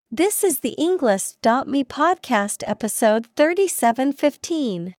This is the Englist.me podcast episode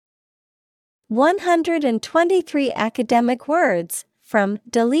 3715. 123 academic words from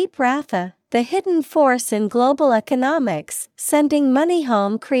Dilip Ratha, The Hidden Force in Global Economics, Sending Money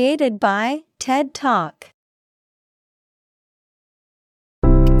Home, created by TED Talk.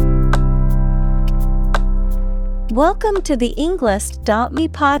 Welcome to the Englist.me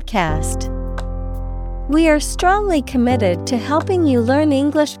podcast. We are strongly committed to helping you learn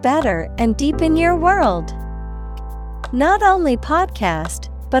English better and deepen your world. Not only podcast,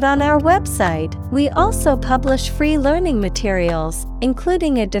 but on our website, we also publish free learning materials,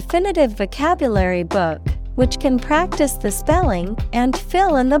 including a definitive vocabulary book, which can practice the spelling and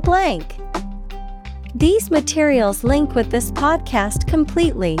fill in the blank. These materials link with this podcast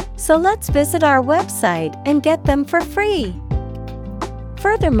completely, so let's visit our website and get them for free.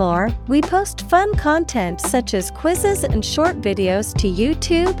 Furthermore, we post fun content such as quizzes and short videos to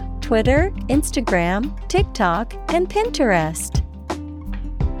YouTube, Twitter, Instagram, TikTok, and Pinterest.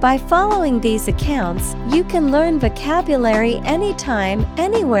 By following these accounts, you can learn vocabulary anytime,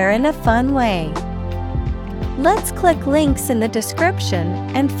 anywhere in a fun way. Let's click links in the description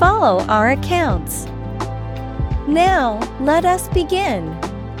and follow our accounts. Now, let us begin.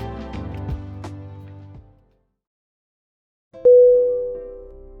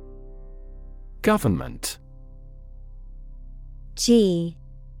 Government.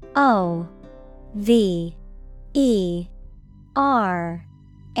 Government.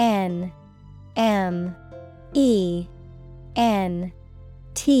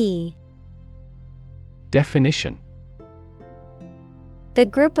 Definition: the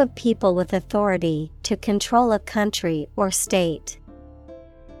group of people with authority to control a country or state.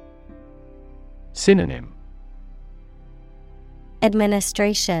 Synonym: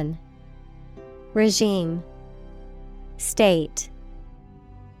 administration, regime, state.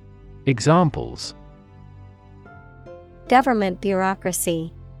 Examples: government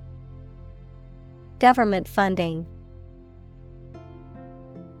bureaucracy, government funding.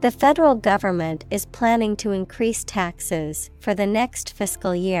 The federal government is planning to increase taxes for the next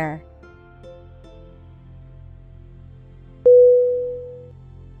fiscal year.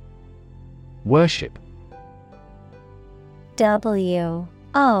 Worship.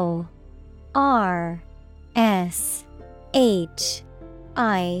 WORSHIP.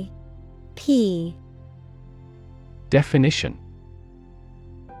 Definition: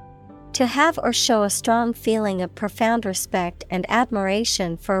 to have or show a strong feeling of profound respect and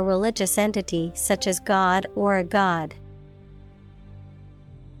admiration for a religious entity such as God or a god.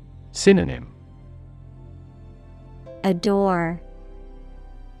 Synonym: adore,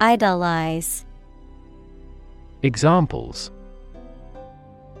 idolize. Examples: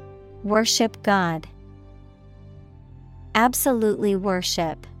 worship God, absolutely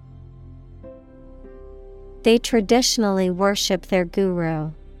worship. They traditionally worship their guru.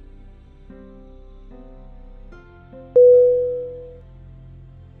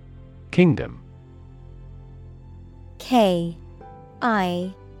 Kingdom. KINGDOM.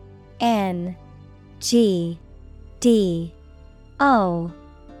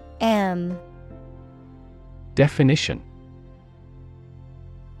 Definition: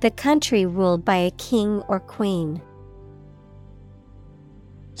 the country ruled by a king or queen.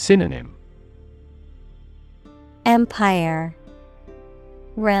 Synonym: empire,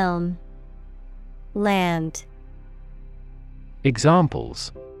 realm, land.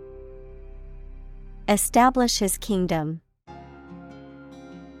 Examples: establish his kingdom,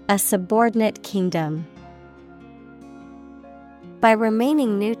 a subordinate kingdom. By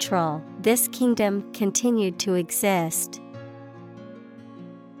remaining neutral, this kingdom continued to exist.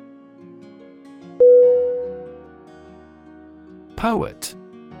 Poet.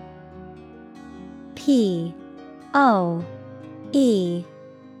 P-O-E-T.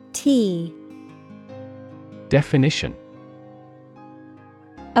 Definition: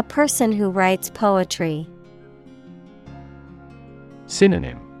 a person who writes poetry.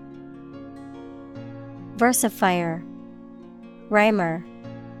 Synonym: versifier, rhymer,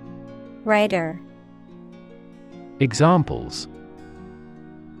 writer. Examples: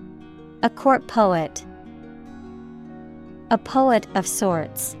 a court poet, a poet of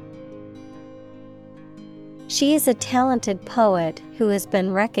sorts. She is a talented poet who has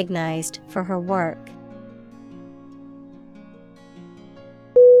been recognized for her work.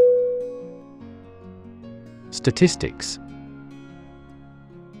 Statistics.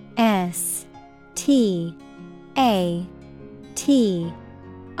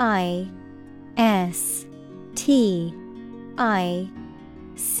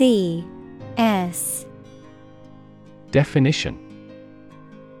 Definition: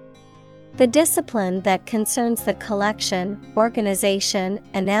 The discipline that concerns the collection, organization,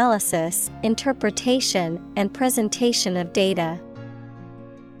 analysis, interpretation, and presentation of data.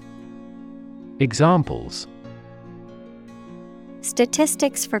 Examples: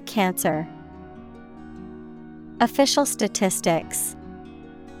 Statistics for cancer. Official statistics.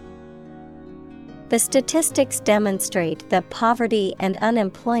 The statistics demonstrate that poverty and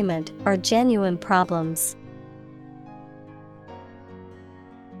unemployment are genuine problems.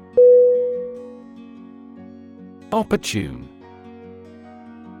 Opportune.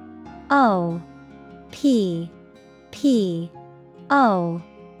 O P P O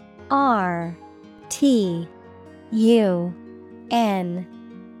R T U N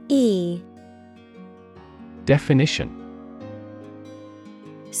E. Definition: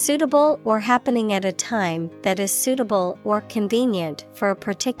 Suitable or happening at a time that is suitable or convenient for a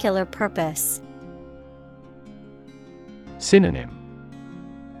particular purpose. Synonym: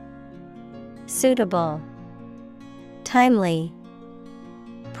 Suitable, timely,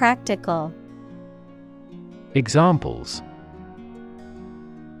 practical. Examples: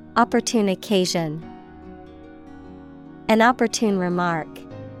 Opportune occasion. An opportune remark.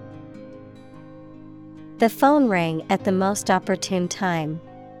 The phone rang at the most opportune time.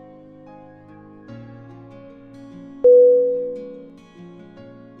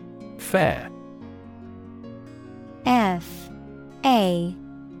 Fair. F-A-R-E.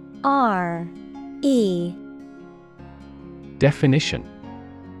 Definition: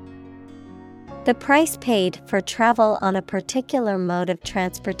 The price paid for travel on a particular mode of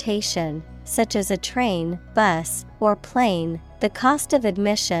transportation, such as a train, bus, or plane, the cost of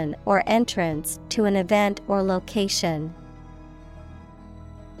admission or entrance to an event or location.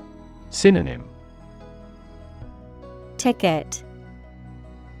 Synonym: Ticket,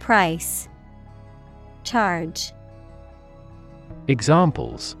 price, charge.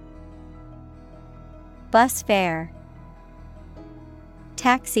 Examples: Bus fare,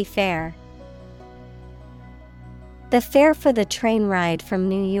 taxi fare. The fare for the train ride from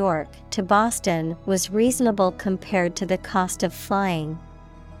New York to Boston was reasonable compared to the cost of flying.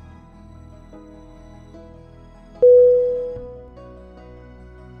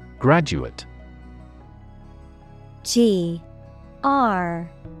 Graduate. G R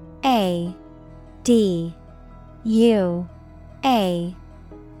A D U A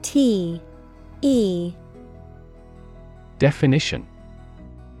T E. Definition: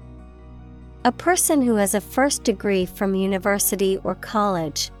 A person who has a first degree from university or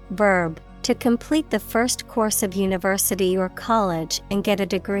college. Verb, to complete the first course of university or college and get a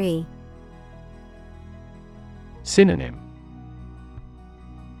degree. Synonym: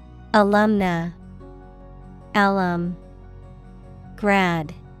 Alumna, alum,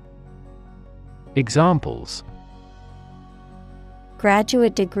 grad. Examples: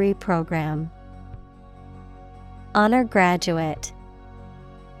 Graduate degree program. Honor graduate.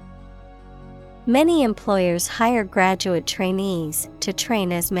 Many employers hire graduate trainees to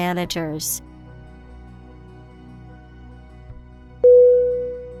train as managers.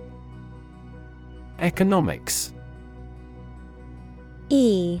 Economics.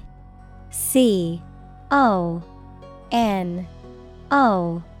 E C O N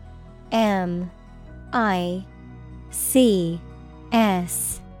O M I C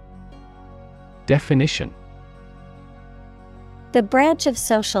S. Definition: The branch of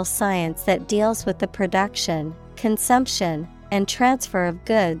social science that deals with the production, consumption, and transfer of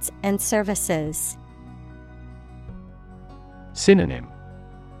goods and services. Synonym: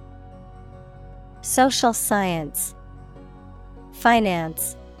 Social science,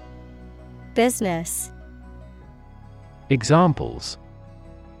 finance, business. Examples: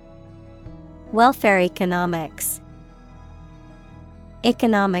 Welfare economics.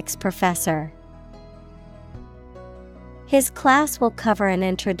 Economics professor. His class will cover an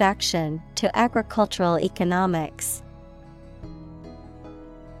introduction to agricultural economics.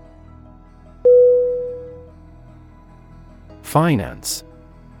 Finance.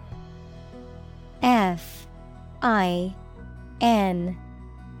 F I N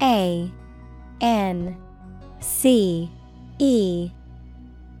A N C E.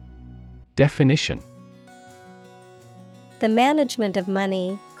 Definition: The management of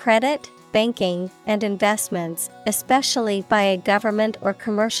money, credit, banking, and investments, especially by a government or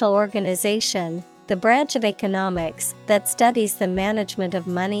commercial organization, the branch of economics that studies the management of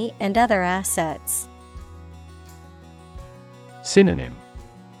money and other assets. Synonym: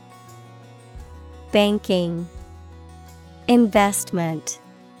 Banking, investment,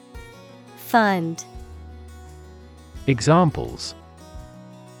 fund. Examples: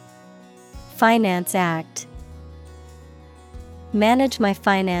 Finance Act. Manage my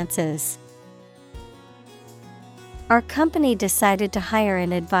finances. Our company decided to hire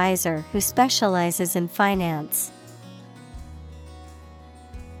an advisor who specializes in finance.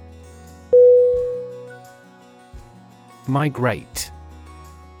 Migrate.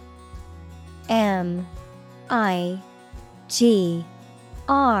 M-I-G-R-A-T-E.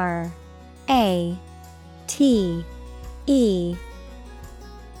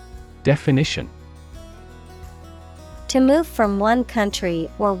 Definition: to move from one country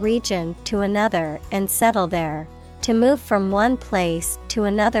or region to another and settle there. To move from one place to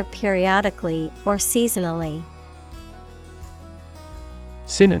another periodically or seasonally.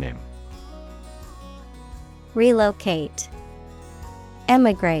 Synonym: relocate,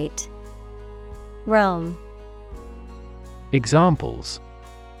 emigrate, roam. Examples: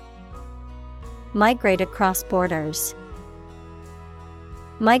 migrate across borders,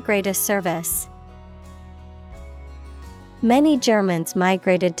 migrate a service. Many Germans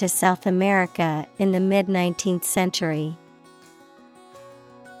migrated to South America in the mid-19th century.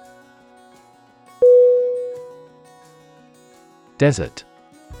 Desert.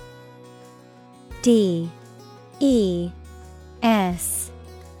 D-E-S-E-R-T.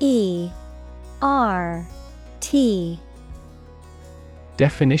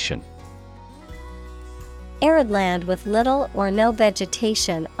 Definition: arid land with little or no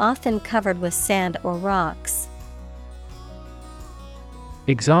vegetation, often covered with sand or rocks.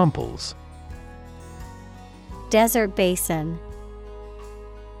 Examples: desert basin,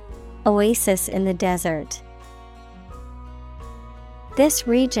 oasis in the desert. This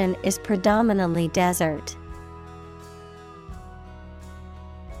region is predominantly desert.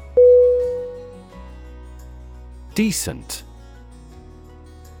 Decent.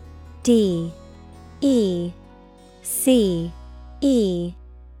 D-E-C-E-N-T.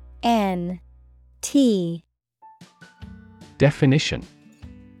 Definition: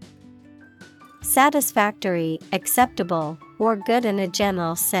 satisfactory, acceptable, or good in a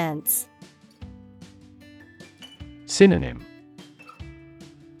general sense. Synonym: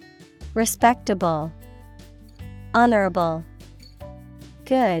 respectable, honorable,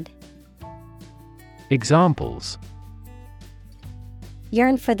 good. Examples: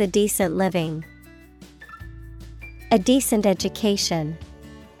 yearn for the decent living, a decent education.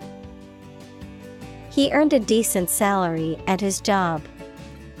 He earned a decent salary at his job.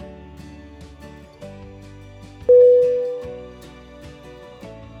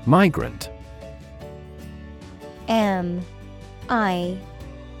 Migrant. M-I-G-R-A-N-T.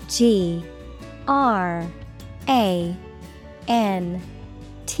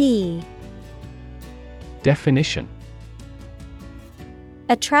 Definition: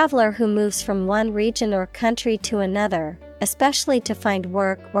 a traveler who moves from one region or country to another, especially to find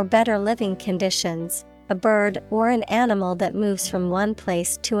work or better living conditions, a bird or an animal that moves from one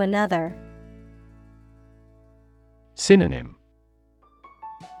place to another. Synonym: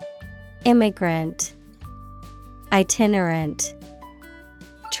 immigrant, itinerant,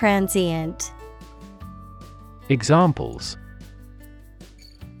 transient. Examples: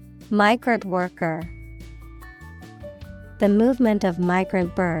 migrant worker, the movement of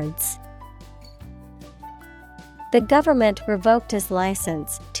migrant birds. The government revoked his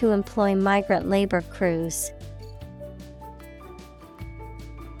license to employ migrant labor crews.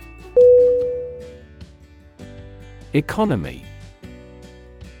 Economy.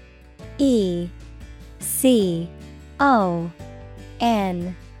 E-C-O-N-O-M-Y.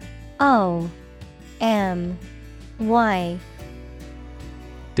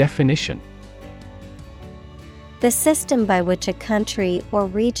 Definition: the system by which a country or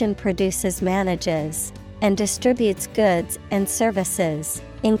region produces, manages, and distributes goods and services,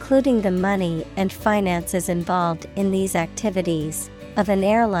 including the money and finances involved in these activities, of an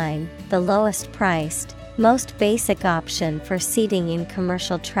airline, the lowest priced, most basic option for seating in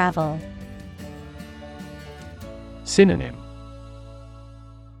commercial travel. Synonym: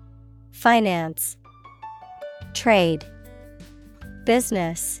 finance, trade,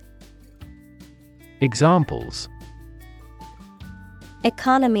 business. Examples: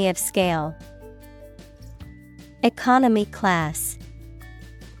 economy of scale, economy class.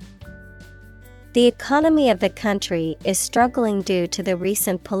 The economy of the country is struggling due to the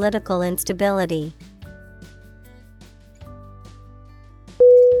recent political instability.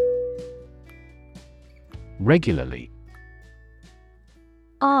 Regularly.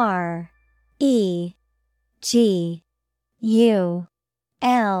 R-E-G-U-L-A-R-L-Y.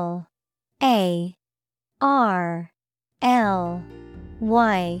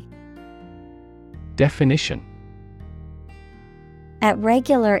 Definition: at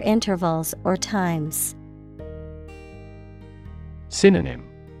regular intervals or times. Synonym: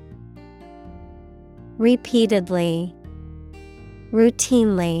 repeatedly,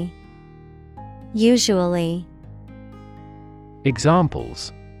 routinely, usually.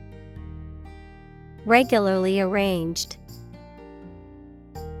 Examples: regularly arranged,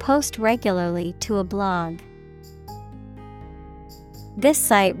 post regularly to a blog. This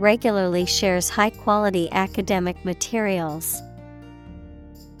site regularly shares high-quality academic materials.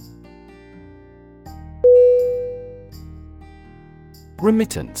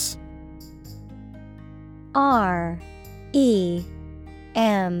 Remittance. REMITTANCE.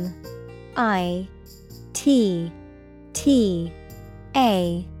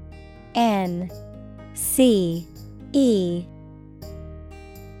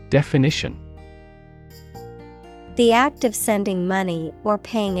 Definition: the act of sending money or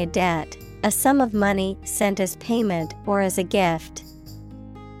paying a debt, a sum of money sent as payment or as a gift.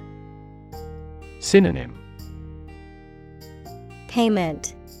 Synonym: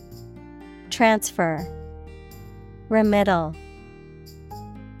 payment, transfer, remittal.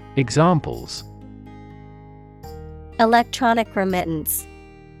 Examples: electronic remittance,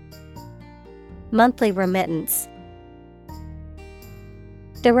 monthly remittance.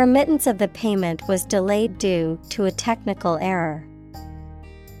 The remittance of the payment was delayed due to a technical error.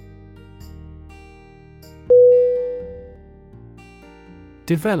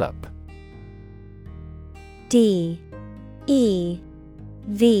 Develop. DEVELOP.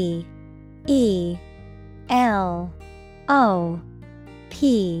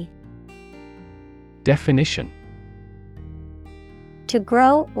 Definition: to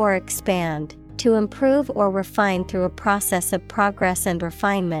grow or expand, to improve or refine through a process of progress and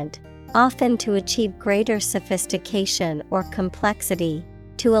refinement, often to achieve greater sophistication or complexity,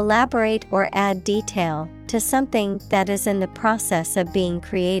 to elaborate or add detail to something that is in the process of being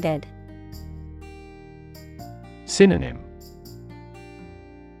created. Synonym: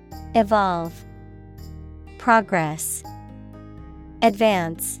 evolve, progress,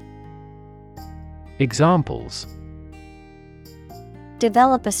 advance. Examples: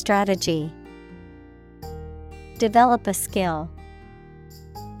 develop a strategy, develop a skill.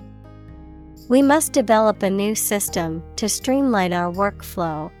 We must develop a new system to streamline our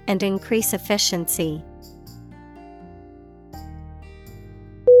workflow and increase efficiency.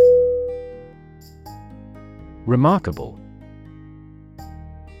 Remarkable.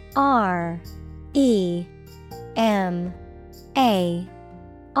 REMARKABLE.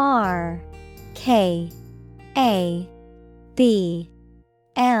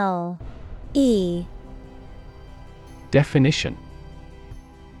 Definition: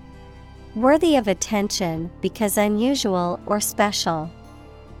 worthy of attention because unusual or special.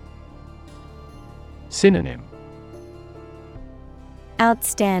 Synonym: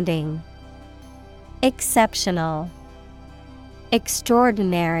 outstanding, exceptional,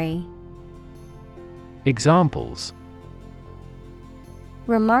 extraordinary. Examples: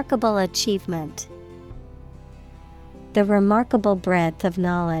 remarkable achievement, the remarkable breadth of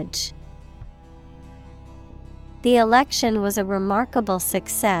knowledge. The election was a remarkable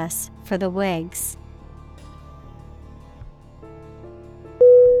success for the Whigs.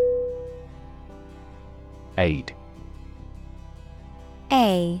 Aid.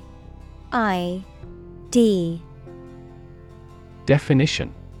 A-I-D.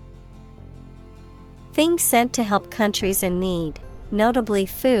 Definition: things sent to help countries in need, notably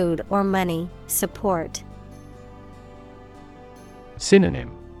food or money, support.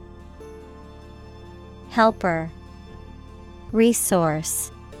 Synonym: helper,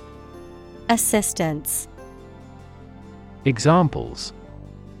 resource, assistance. Examples: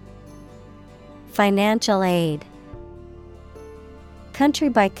 financial aid,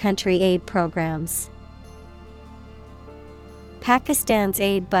 country-by-country aid programs. Pakistan's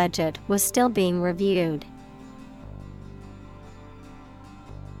aid budget was still being reviewed.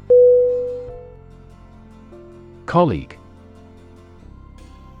 Colleague.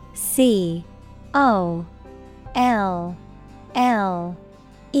 COLLEAGUE.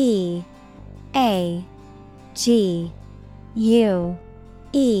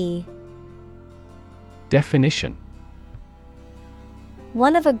 Definition: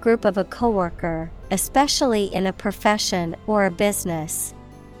 one of a group of a coworker, especially in a profession or a business.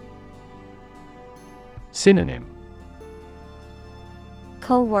 Synonym: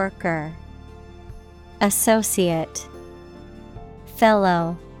 coworker, associate,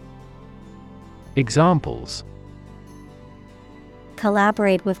 fellow. Examples: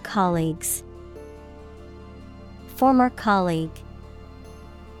 collaborate with colleagues, former colleague.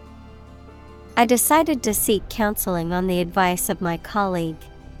 I decided to seek counseling on the advice of my colleague.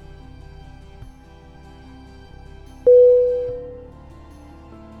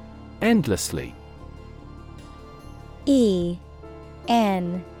 Endlessly. E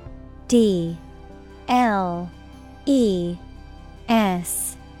N D L E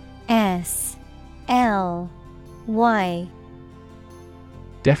S S L Y.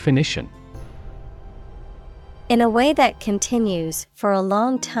 Definition: in a way that continues for a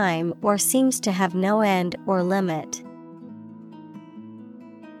long time or seems to have no end or limit.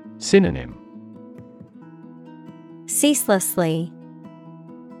 Synonym: Ceaselessly,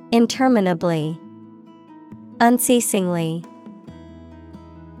 interminably, unceasingly.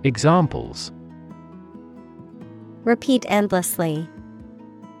 Examples: repeat endlessly,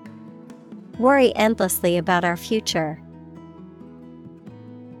 worry endlessly about our future.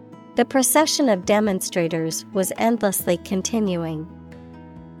 The procession of demonstrators was endlessly continuing.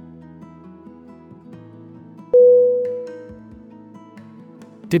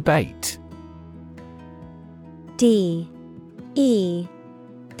 Debate. D E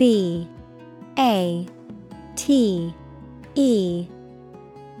B A T E.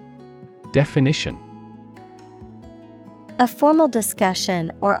 Definition: a formal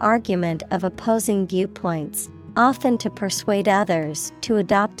discussion or argument of opposing viewpoints, often to persuade others to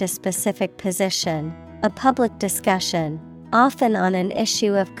adopt a specific position, a public discussion, often on an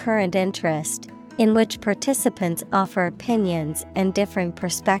issue of current interest, in which participants offer opinions and differing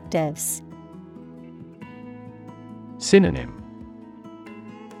perspectives. Synonym: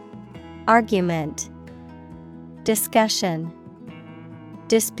 argument, discussion,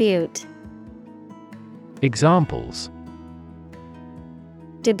 dispute. Examples: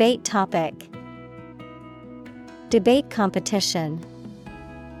 debate topic, debate competition.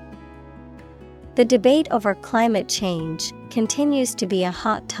 The debate over climate change continues to be a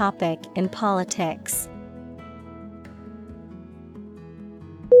hot topic in politics.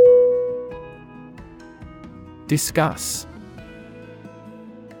 Discuss.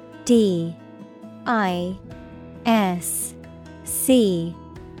 D I S C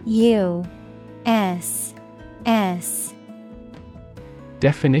U S S.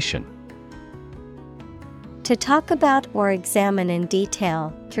 Definition: to talk about or examine in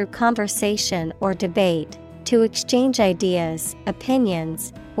detail, through conversation or debate, to exchange ideas,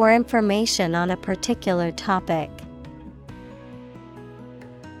 opinions, or information on a particular topic.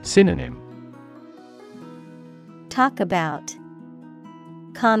 Synonym: talk about,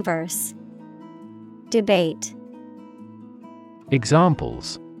 converse, debate.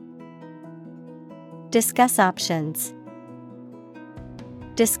 Examples: discuss options,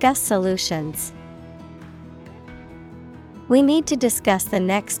 discuss solutions. We need to discuss the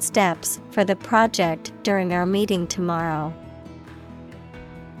next steps for the project during our meeting tomorrow.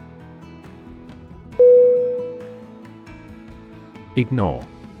 Ignore.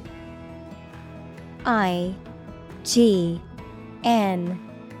 I G N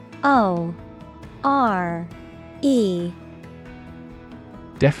O R E.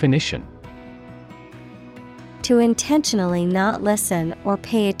 Definition: to intentionally not listen or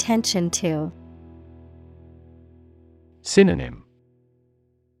pay attention to. Synonym: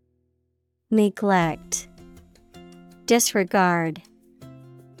 neglect, disregard,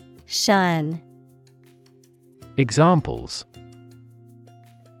 shun. Examples: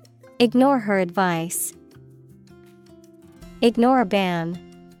 ignore her advice, ignore a ban.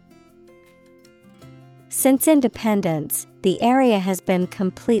 Since independence, the area has been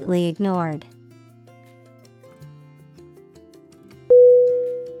completely ignored.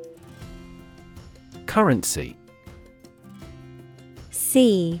 Currency.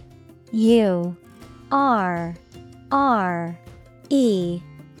 C U R R E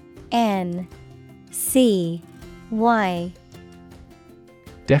N C Y.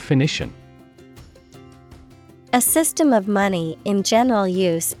 Definition: a system of money in general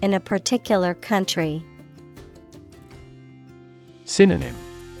use in a particular country. Synonym: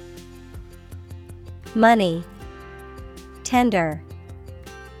 money, tender,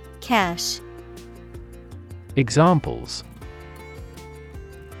 cash. Examples: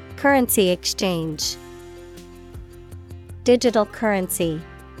 currency exchange, digital currency.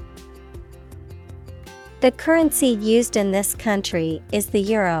 The currency used in this country is the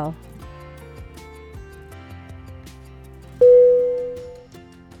euro.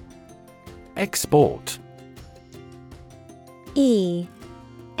 Export. E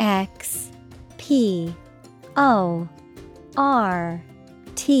X P O R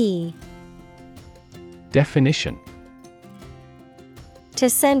T. Definition: to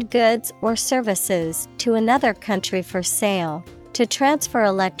send goods or services to another country for sale, to transfer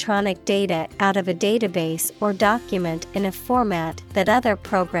electronic data out of a database or document in a format that other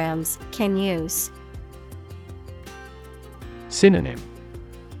programs can use. Synonym: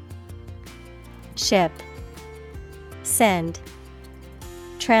 ship, Send,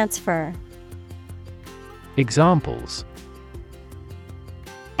 transfer. Examples: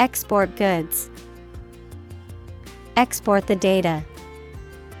 Export goods. Export the data.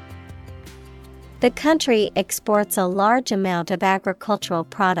 The country exports a large amount of agricultural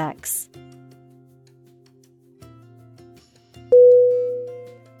products.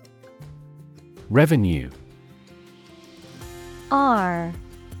 Revenue. R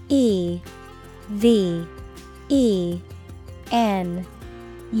E V E N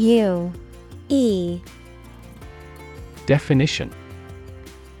U E. Definition: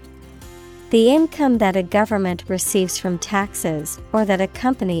 The income that a government receives from taxes or that a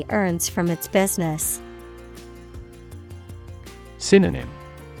company earns from its business. Synonym: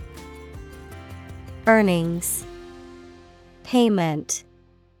 Earnings, payment,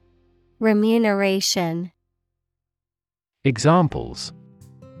 remuneration. Examples: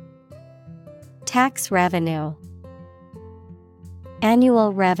 Tax revenue,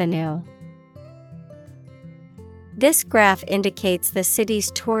 annual revenue. This graph indicates the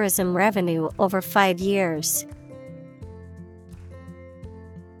city's tourism revenue over 5 years.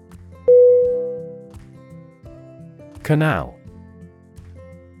 Canal.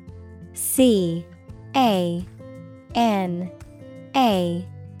 C A N A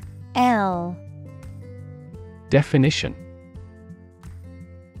L. Definition: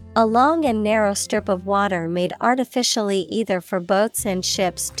 A long and narrow strip of water made artificially either for boats and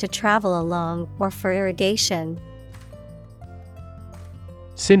ships to travel along or for irrigation.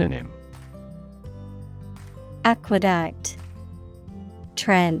 Synonym: Aqueduct,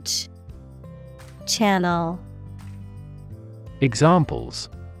 trench, channel. Examples: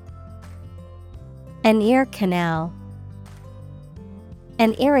 An ear canal,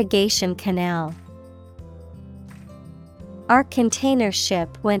 an irrigation canal. Our container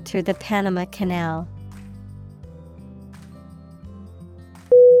ship went through the Panama Canal.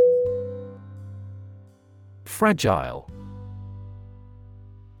 Fragile.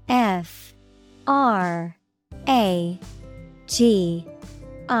 F R A G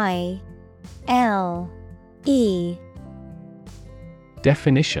I L E.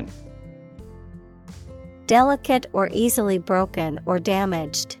 Definition: Delicate or easily broken or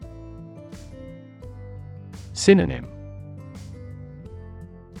damaged. Synonym: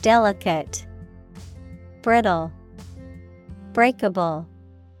 Delicate, brittle, breakable.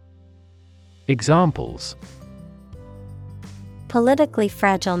 Examples: Politically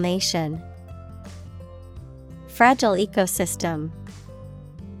fragile nation, fragile ecosystem.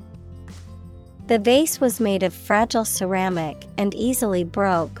 The vase was made of fragile ceramic and easily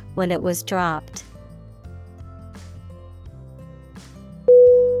broke when it was dropped.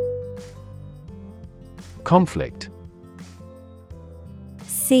 Conflict.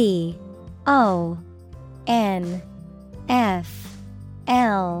 C O N F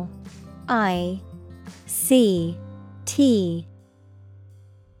L I C T.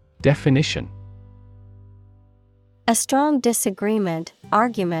 Definition: A strong disagreement,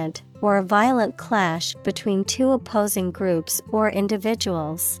 argument, or a violent clash between two opposing groups or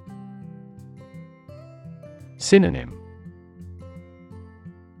individuals. Synonym: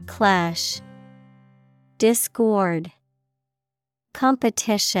 Clash, discord,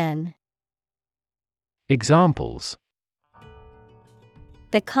 competition. Examples: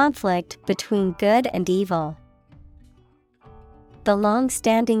 The conflict between good and evil. The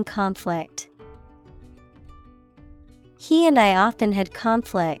long-standing conflict. He and I often had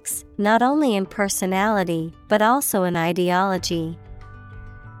conflicts, not only in personality, but also in ideology.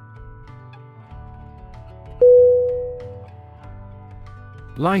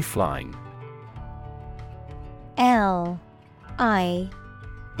 Lifeline. L I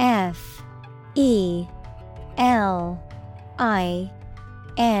F E L I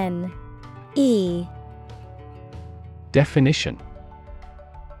N E. Definition: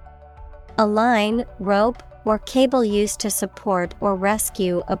 A line, rope, or cable used to support or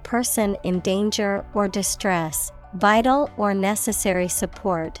rescue a person in danger or distress, vital or necessary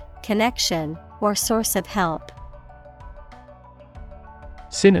support, connection, or source of help.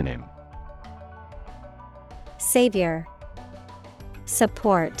 Synonym: Savior,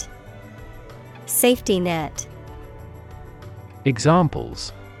 support, safety net.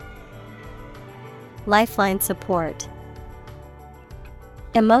 Examples: Lifeline support,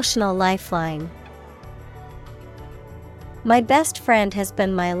 emotional lifeline. My best friend has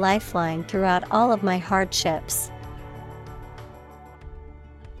been my lifeline throughout all of my hardships.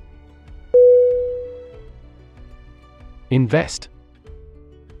 Invest.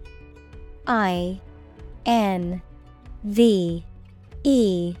 I N V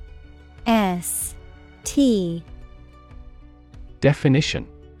E S T. Definition: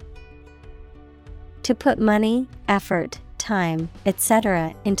 to put money, effort, time,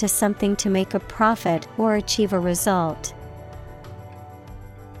 etc. into something to make a profit or achieve a result.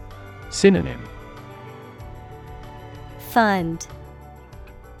 Synonym: Fund,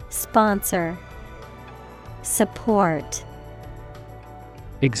 sponsor, support.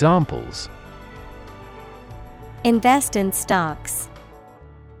 Examples: invest in stocks,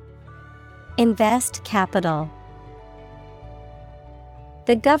 invest capital.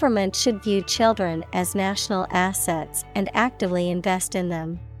 The government should view children as national assets and actively invest in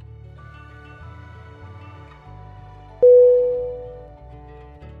them.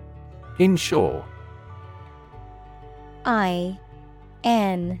 Insure. I-N-S-U-R-E.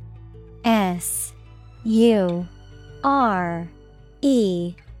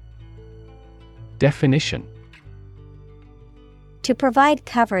 Definition: to provide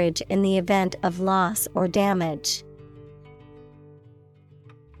coverage in the event of loss or damage.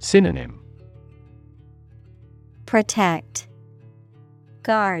 Synonym: protect,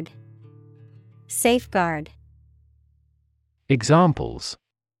 guard, safeguard. Examples: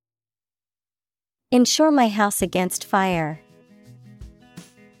 insure my house against fire,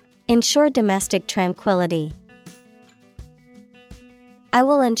 ensure domestic tranquility. I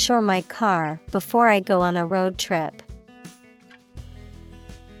will insure my car before I go on a road trip.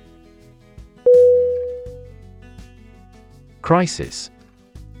 Crisis.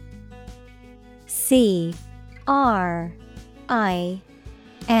 C-R-I-S-I-S.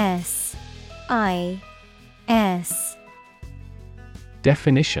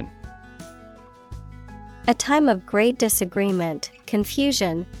 Definition: a time of great disagreement,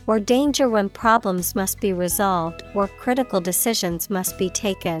 confusion, or danger when problems must be resolved or critical decisions must be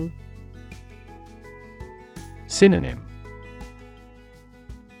taken. Synonym: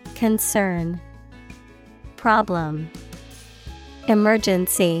 concern, problem,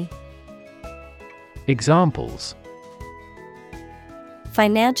 emergency. Examples: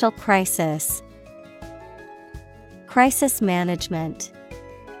 financial crisis, crisis management.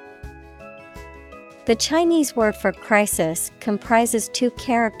 The Chinese word for crisis comprises two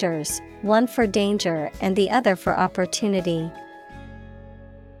characters, one for danger and the other for opportunity.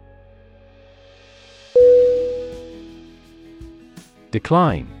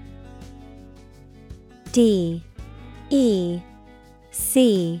 Decline. D-E-C-L-I-N-E.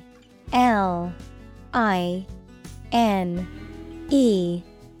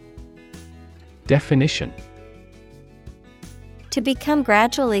 Definition: to become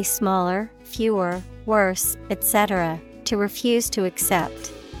gradually smaller, fewer, worse, etc., to refuse to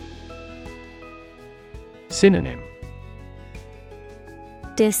accept. Synonym: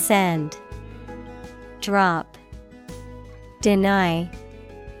 descend, drop, deny.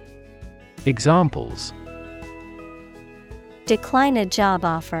 Examples: decline a job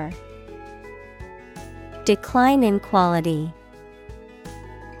offer, decline in quality.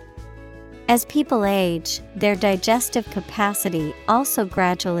 As people age, their digestive capacity also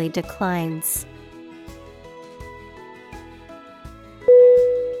gradually declines.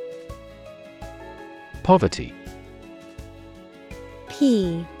 Poverty.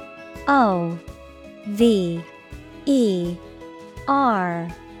 P-O-V-E-R-T-Y.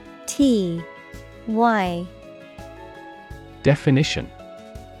 Definition: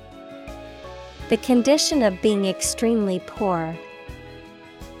 the condition of being extremely poor.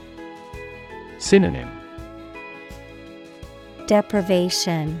 Synonym: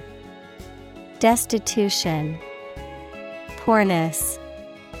 deprivation, destitution, poorness.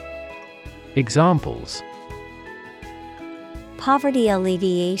 Examples: poverty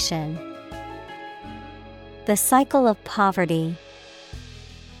alleviation, the cycle of poverty.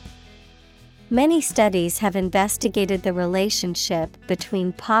 Many studies have investigated the relationship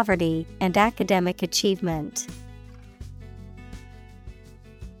between poverty and academic achievement.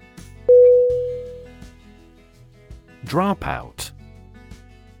 Dropout.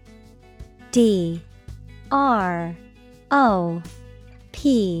 D-R-O-P-O-U-T.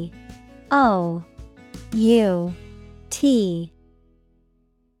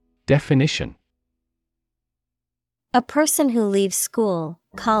 Definition: a person who leaves school,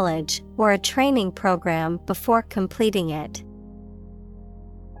 college, or a training program before completing it.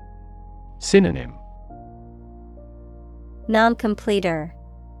 Synonym: non-completer,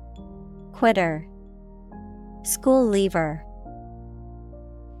 quitter, school leaver.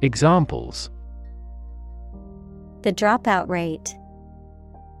 Examples: the dropout rate,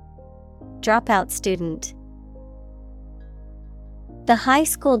 dropout student. The high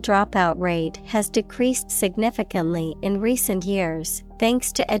school dropout rate has decreased significantly in recent years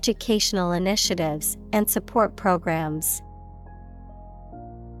thanks to educational initiatives and support programs.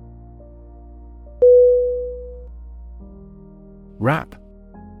 Wrap.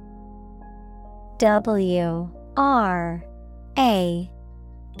 W-R-A-P.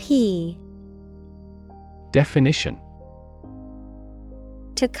 Definition.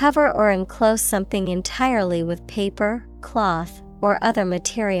 To cover or enclose something entirely with paper, cloth, or other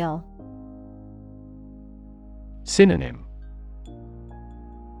material. Synonym.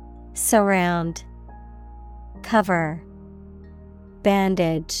 Surround, cover,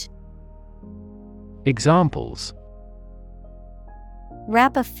 bandage. Examples.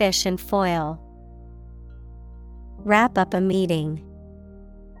 Wrap a fish in foil. Wrap up a meeting.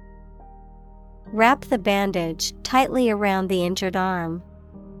 Wrap the bandage tightly around the injured arm.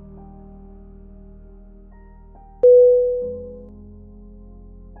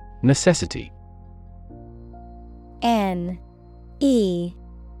 Necessity. Necessity.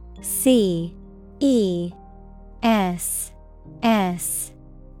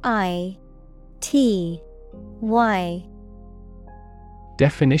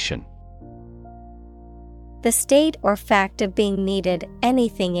 Definition. The state or fact of being needed,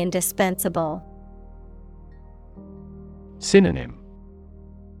 anything indispensable. Synonym.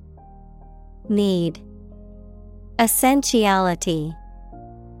 Need, essentiality,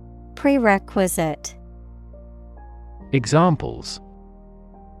 prerequisite. Examples.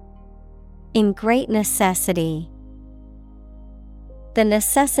 In great necessity. The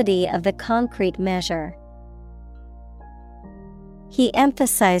necessity of the concrete measure. He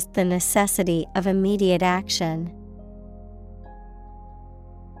emphasized the necessity of immediate action.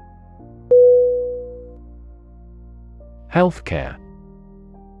 Healthcare. Healthcare.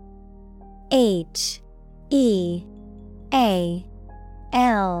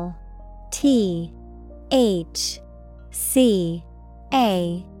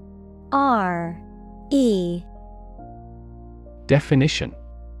 Definition.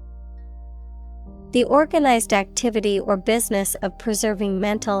 The organized activity or business of preserving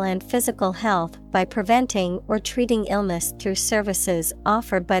mental and physical health by preventing or treating illness through services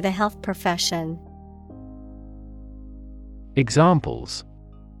offered by the health profession. Examples.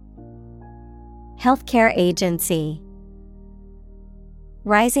 Healthcare agency.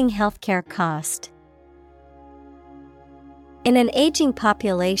 Rising healthcare cost. In an aging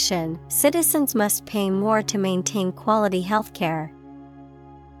population, citizens must pay more to maintain quality healthcare.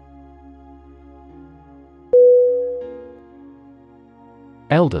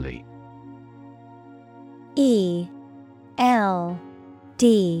 Elderly. ELDERLY.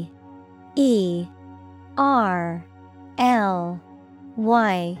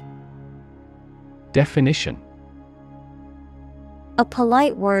 Definition. A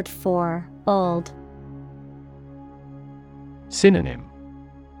polite word for old. Synonym.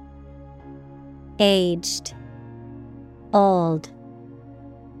 Aged, old,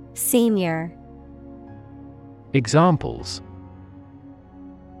 senior. Examples.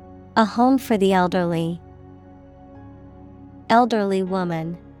 A home for the elderly. Elderly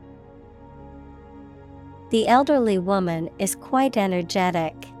woman. The elderly woman is quite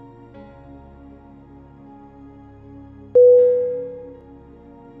energetic.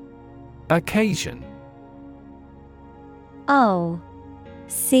 Occasion. OCCASION.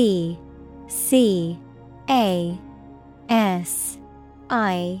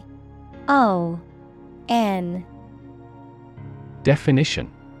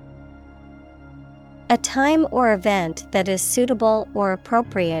 Definition. A time or event that is suitable or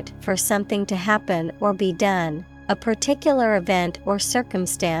appropriate for something to happen or be done, a particular event or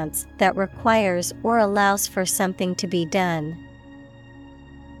circumstance that requires or allows for something to be done.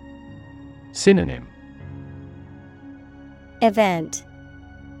 Synonym. Event,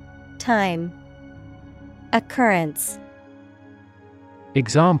 time, occurrence.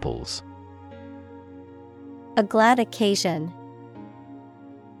 Examples. A glad occasion.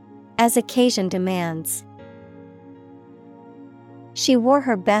 As occasion demands. She wore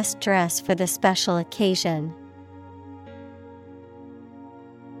her best dress for the special occasion.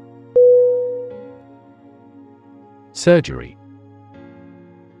 Surgery.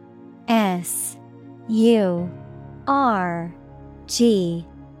 SURGERY.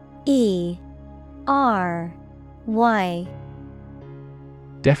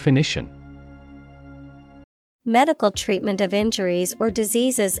 Definition. Medical treatment of injuries or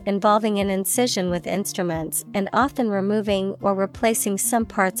diseases involving an incision with instruments and often removing or replacing some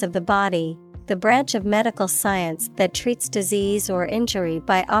parts of the body, the branch of medical science that treats disease or injury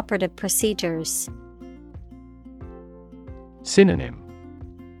by operative procedures. Synonym.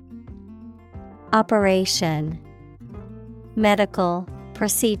 Operation, medical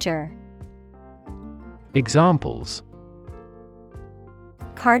procedure. Examples.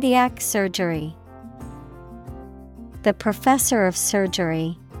 Cardiac surgery. the professor of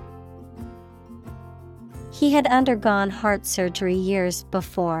surgery. He had undergone heart surgery years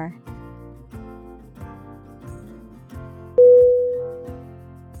before.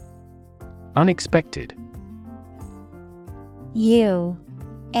 Unexpected.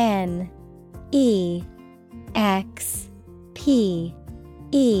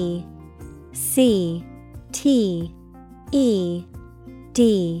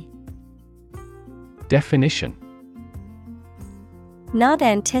 Definition: not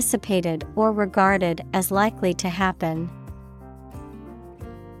anticipated or regarded as likely to happen.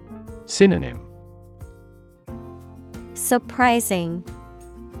 Synonym: surprising,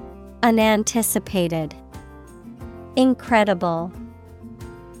 unanticipated, incredible.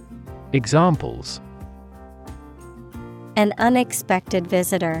 Examples: an unexpected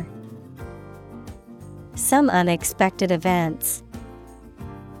visitor, some unexpected events.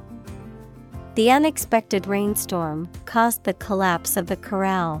 The unexpected rainstorm caused the collapse of the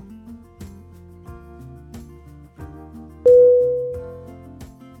corral.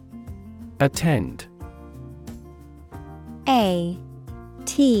 Attend.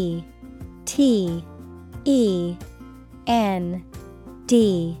 ATTEND.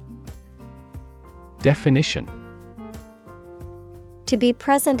 Definition: to be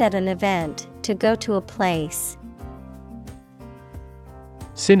present at an event, to go to a place.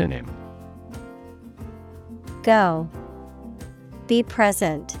 Synonym: go, be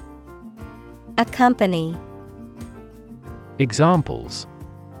present, accompany. Examples: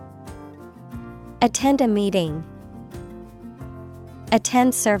 attend a meeting,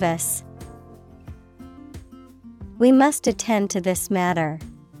 attend service. We must attend to this matter.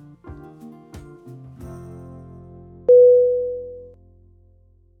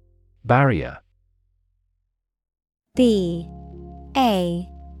 Barrier. BARRIER.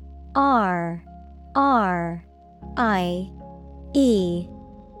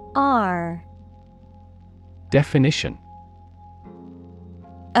 Definition: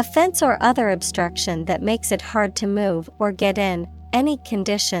 a fence or other obstruction that makes it hard to move or get in, any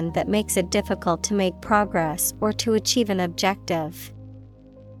condition that makes it difficult to make progress or to achieve an objective.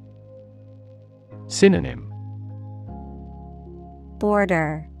 Synonym: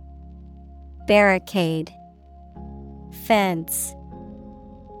 border, barricade, fence.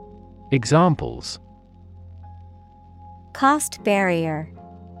 Examples: cost barrier,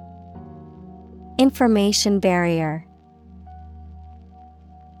 information barrier.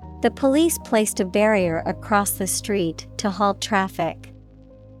 The police placed a barrier across the street to halt traffic.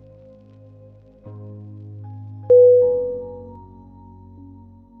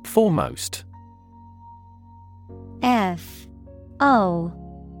 Foremost. FOREMOST.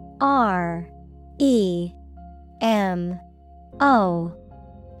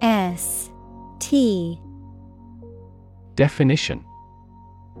 Definition: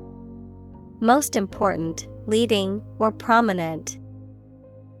 most important, leading, or prominent.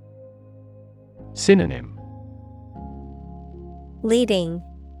 Synonym: leading,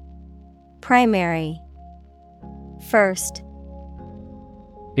 primary, first.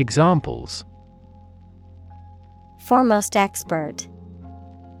 Examples: foremost expert,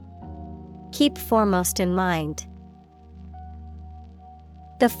 keep foremost in mind.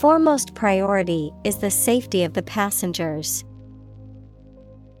 The foremost priority is the safety of the passengers.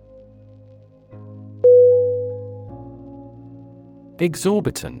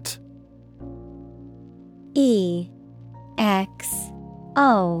 Exorbitant. EXORBITANT.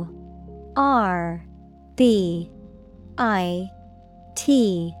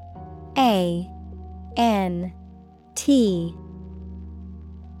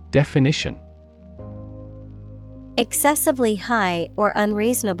 Definition: excessively high or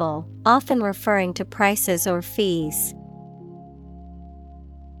unreasonable, often referring to prices or fees.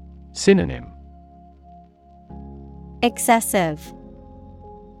 Synonym: excessive,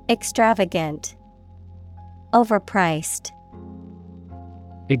 extravagant, overpriced.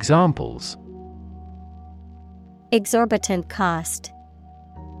 Examples: exorbitant cost,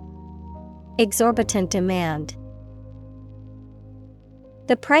 exorbitant demand.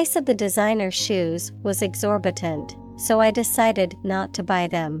 The price of the designer shoes was exorbitant, so I decided not to buy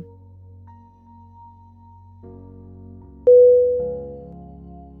them.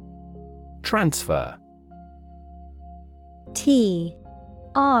 Transfer. TRANSFER.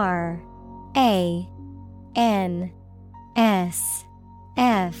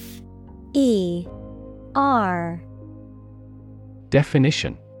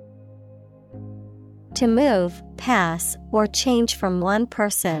 Definition: to move, pass, or change from one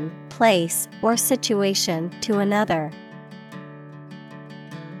person, place, or situation to another.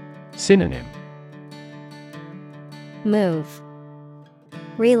 Synonym: move,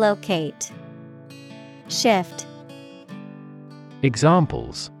 relocate, shift.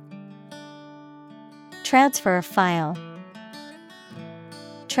 Examples: Transfer a file,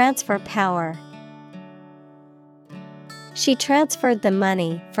 transfer power. She transferred the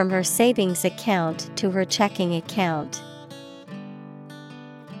money from her savings account to her checking account.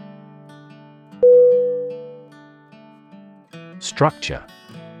 Structure.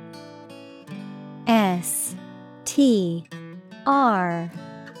 S T R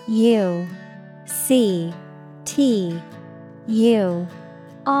U C T U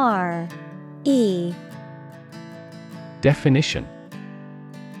R E. Definition: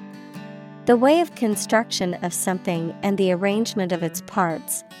 The way of construction of something and the arrangement of its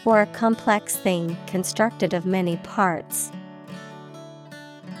parts, or a complex thing constructed of many parts.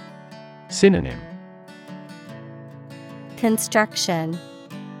 Synonym: Construction,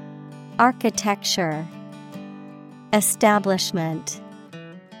 architecture, establishment.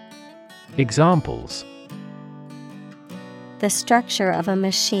 Examples: The structure of a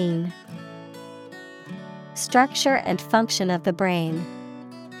machine, structure and function of the brain.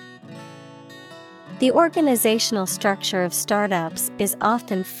 The organizational structure of startups is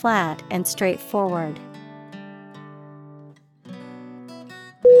often flat and straightforward.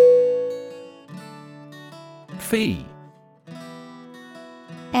 Fee.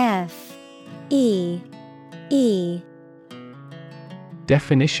 F E E.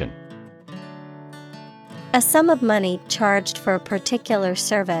 Definition: A sum of money charged for a particular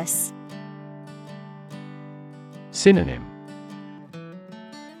service. Synonym: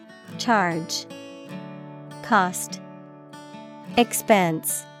 Charge, cost,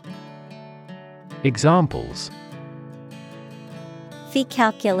 expense. Examples: Fee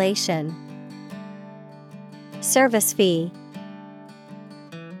calculation, service fee.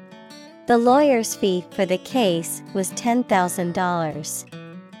 The lawyer's fee for the case was $10,000.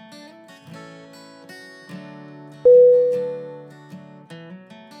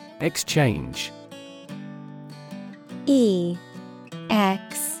 Exchange. E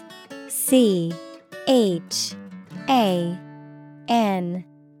X C H A N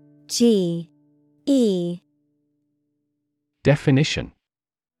G E. Definition: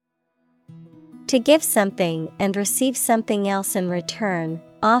 To give something and receive something else in return,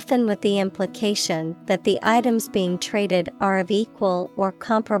 often with the implication that the items being traded are of equal or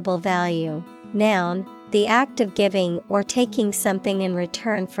comparable value. Noun, the act of giving or taking something in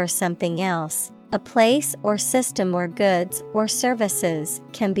return for something else, a place or system where goods or services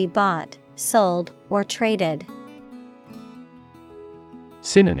can be bought, sold, or traded.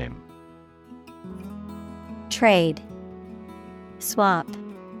 Synonym: Trade, swap,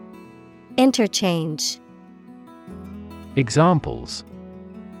 interchange. Examples: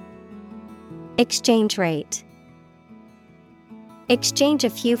 Exchange rate. Exchange a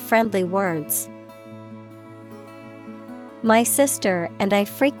few friendly words. My sister and I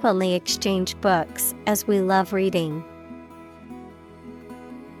frequently exchange books as we love reading.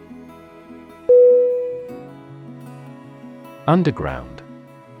 Underground.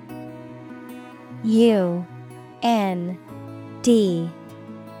 U N D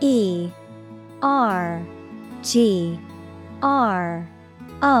E R G R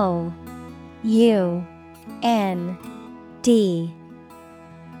O U N D.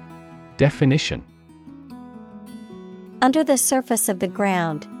 Definition: Under the surface of the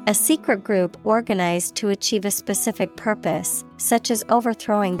ground, a secret group organized to achieve a specific purpose, such as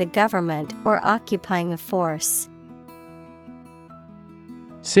overthrowing the government or occupying a force.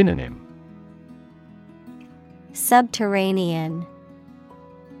 Synonym: Subterranean,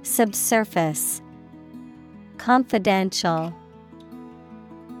 subsurface, confidential.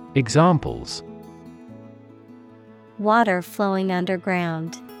 Examples: Water flowing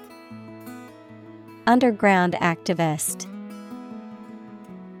underground. Underground activist.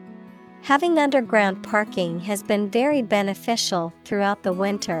 Having underground parking has been very beneficial throughout the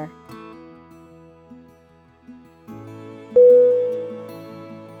winter.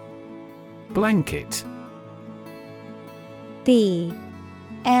 Blanket. B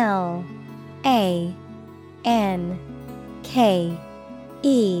L A N K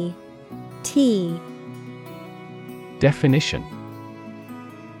E T. Definition: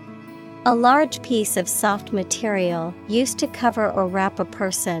 A large piece of soft material used to cover or wrap a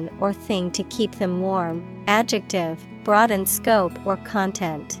person or thing to keep them warm. Adjective, broad in scope or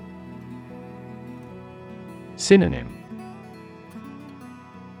content. Synonym: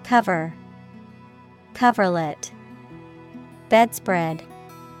 Cover, coverlet, bedspread.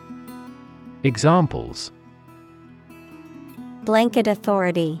 Examples: Blanket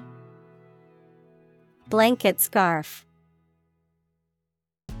authority. blanket scarf.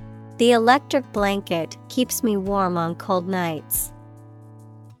 The electric blanket keeps me warm on cold nights.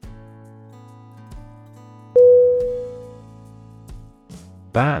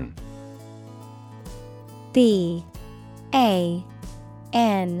 Ban. B-A-N.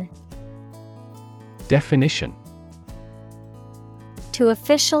 Definition. To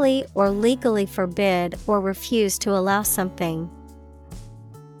officially or legally forbid or refuse to allow something.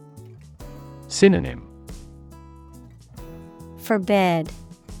 Synonym. Forbid,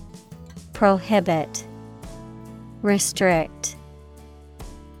 prohibit, restrict.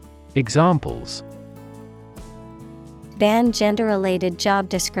 Examples. Ban gender-related job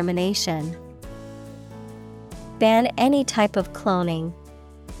discrimination. Ban any type of cloning.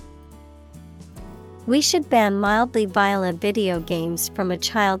 We should ban mildly violent video games from a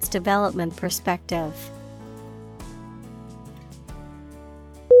child's development perspective.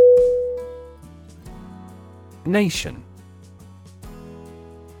 Nation.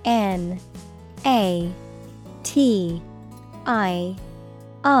 N-A-T-I-O-N.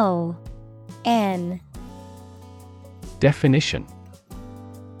 Definition.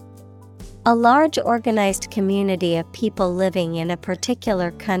 A large organized community of people living in a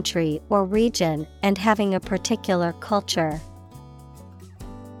particular country or region and having a particular culture.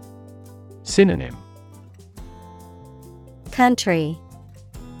 Synonym. Country,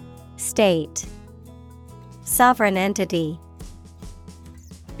 state, sovereign entity.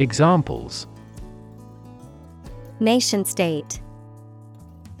 Examples. Nation-state.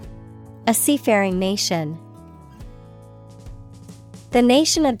 A seafaring nation. The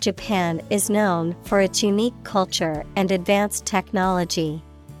nation of Japan is known for its unique culture and advanced technology.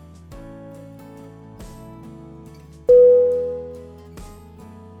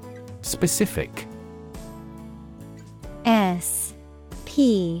 Specific. S-P-E-C-I-F-I-C.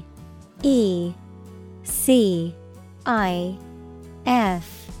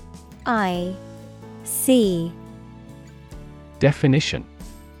 Definition.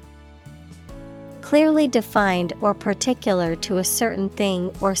 Clearly defined or particular to a certain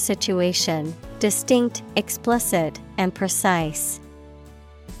thing or situation, distinct, explicit, and precise.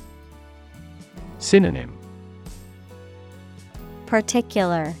 Synonym.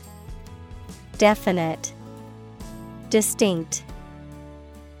 Particular, definite, distinct.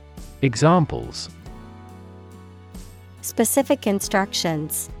 Examples. Specific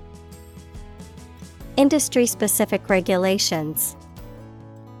instructions. Industry-specific regulations.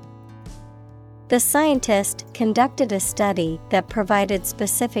 The scientist conducted a study that provided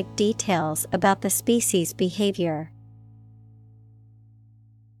specific details about the species' behavior.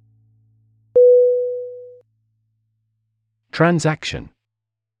 Transaction.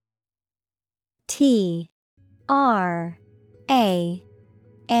 Transaction.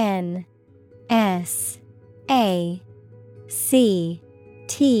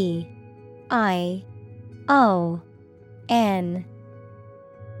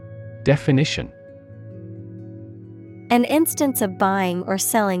 Definition. An instance of buying or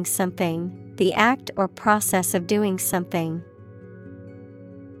selling something, the act or process of doing something.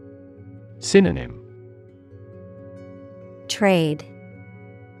 Synonym. Trade,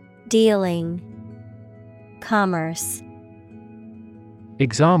 dealing, commerce.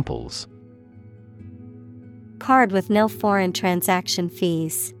 Examples. Card with no foreign transaction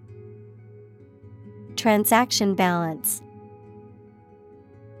fees. Transaction balance.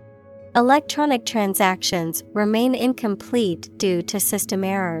 Electronic transactions remain incomplete due to system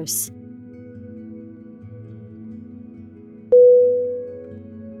errors.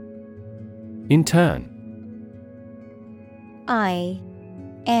 Intern. I-N-T-E-R-N.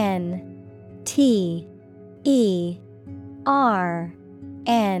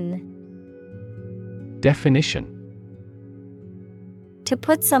 Definition. To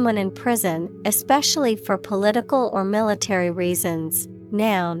put someone in prison, especially for political or military reasons.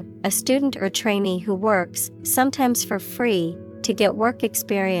 Noun, a student or trainee who works, sometimes for free, to get work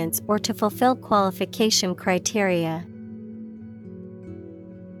experience or to fulfill qualification criteria.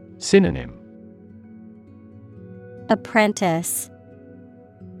 Synonym. Apprentice,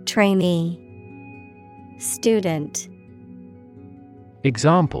 trainee, student.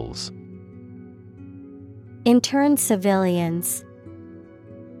 Examples. Intern civilians.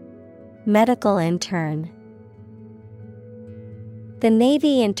 Medical intern. The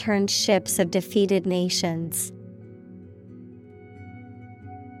Navy interned ships of defeated nations.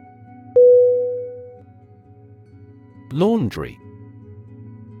 Laundry.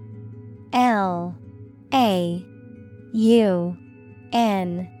 L-A-U-N-D-R-Y.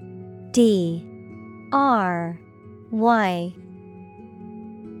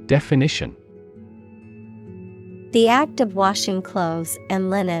 Definition. The act of washing clothes and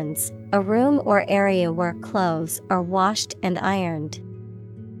linens, a room or area where clothes are washed and ironed.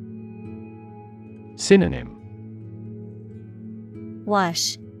 Synonym: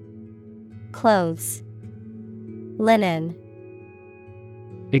 Wash, clothes, linen.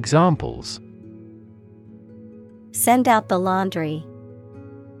 Examples: Send out the laundry.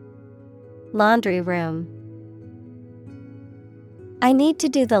 Laundry room. I need to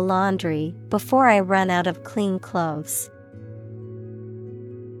do the laundry before I run out of clean clothes.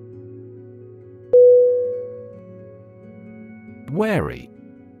 Wary.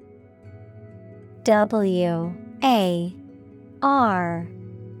 W-A-R-Y.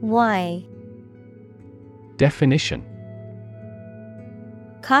 Definition: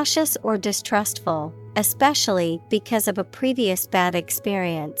 Cautious or distrustful, especially because of a previous bad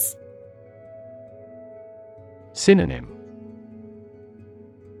experience. Synonym: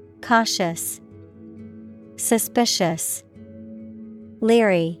 Cautious, suspicious,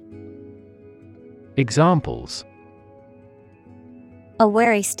 leery. Examples: A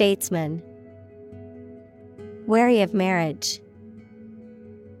wary statesman. Wary of marriage.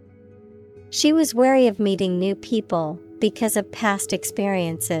 She was wary of meeting new people because of past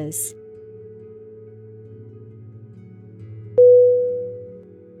experiences.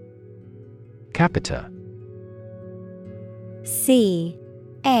 Capita. C-A-P-I-T-A.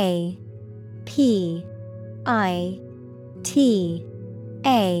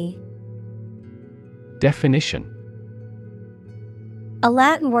 Definition: A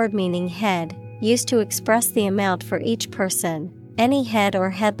Latin word meaning head, used to express the amount for each person, any head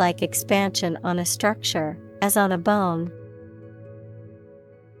or head-like expansion on a structure, as on a bone.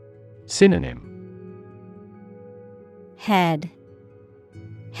 Synonym: Head,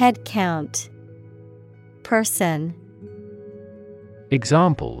 head count, person.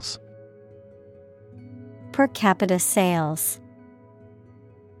 Examples: Per capita sales.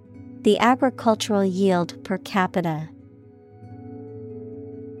 The agricultural yield per capita.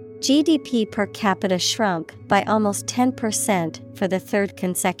 GDP per capita shrunk by almost 10% for the third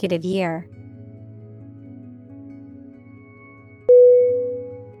consecutive year.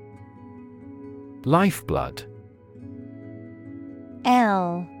 Lifeblood.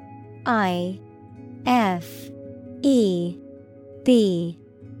 L-I-F-E-B-L-O-O-D.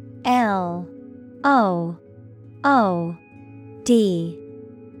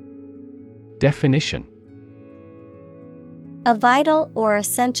 Definition: A vital or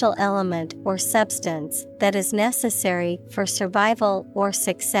essential element or substance that is necessary for survival or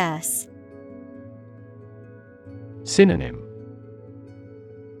success. Synonym: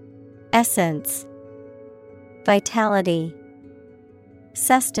 Essence, vitality,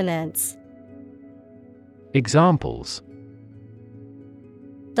 sustenance. Examples: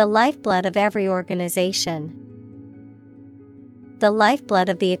 The lifeblood of every organization. The lifeblood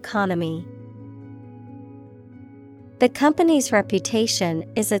of the economy. The company's reputation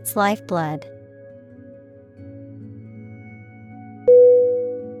is its lifeblood.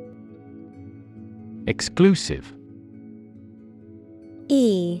 Exclusive.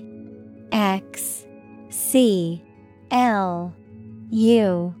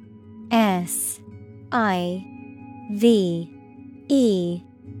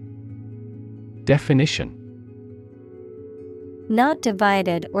 Definition: Not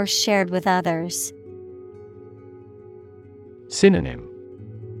divided or shared with others. Synonym: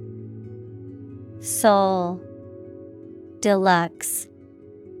 Sole, deluxe,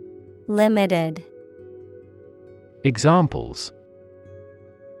 limited. Examples: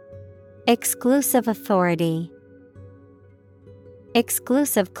 Exclusive authority.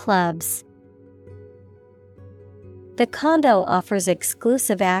 Exclusive clubs. The condo offers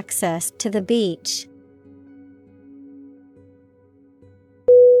exclusive access to the beach.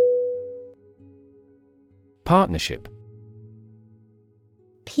 Partnership.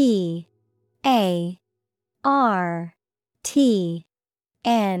 P-A-R-T-N-E-R-S-H-I-P.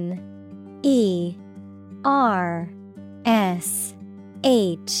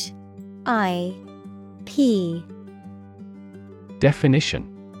 Definition: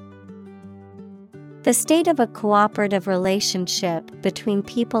 The state of a cooperative relationship between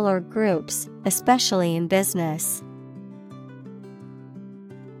people or groups, especially in business.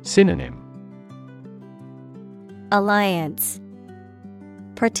 Synonym: Alliance,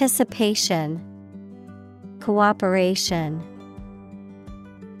 participation, cooperation.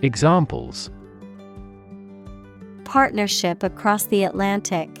 Examples: Partnership across the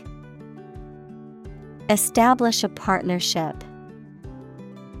Atlantic. Establish a partnership.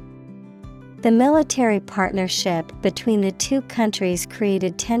 The military partnership between the two countries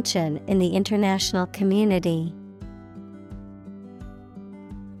created tension in the international community.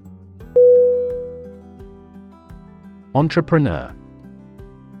 Entrepreneur.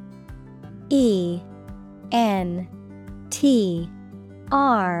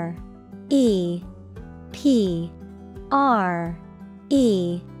 Entrepreneur.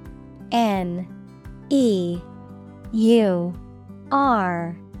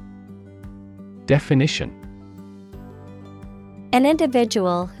 Definition. An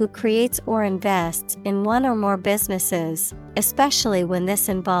individual who creates or invests in one or more businesses, especially when this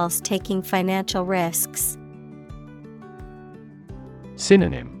involves taking financial risks.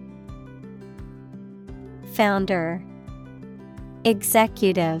 Synonym. Founder,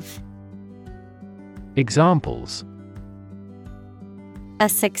 executive. Examples. A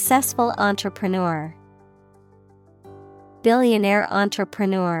successful entrepreneur. Billionaire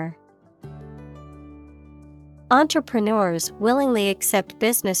entrepreneur. Entrepreneurs willingly accept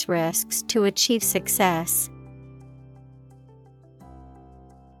business risks to achieve success.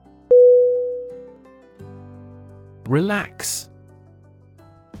 Relax.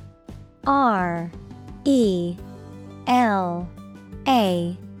 RELAX.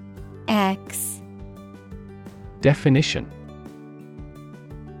 Definition.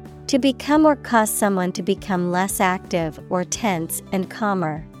 To become or cause someone to become less active or tense and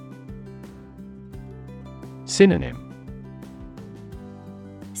calmer. Synonym.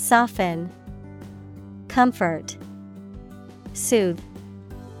 Soften, comfort, soothe.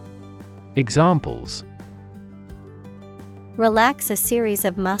 Examples. Relax a series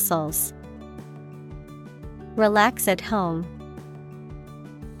of muscles. Relax at home.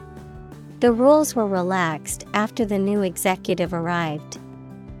 The rules were relaxed after the new executive arrived.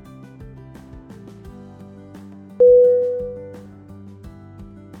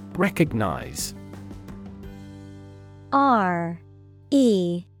 Recognize.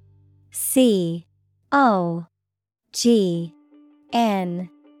 RECOGNIZE.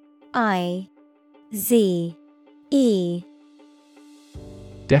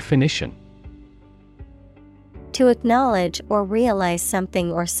 Definition. To acknowledge or realize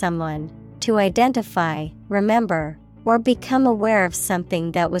something or someone, to identify, remember, or become aware of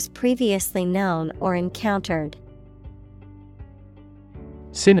something that was previously known or encountered.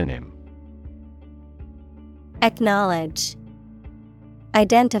 Synonym. Acknowledge,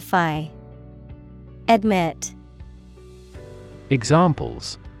 identify, admit.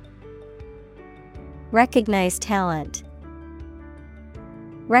 Examples. Recognize talent.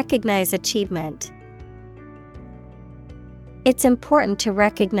 Recognize achievement. It's important to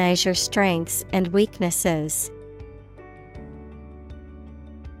recognize your strengths and weaknesses.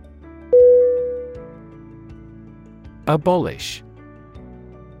 Abolish.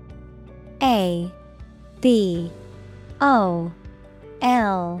 ABOLISH.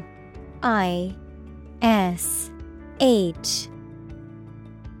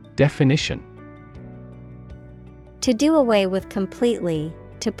 Definition. To do away with completely,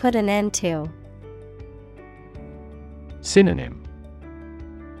 to put an end to. Synonym.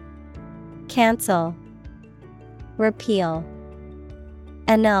 Cancel, repeal,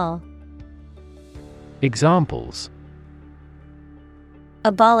 annul. Examples.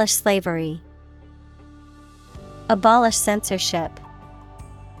 Abolish slavery. Abolish censorship.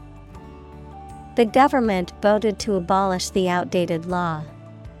 The government voted to abolish the outdated law.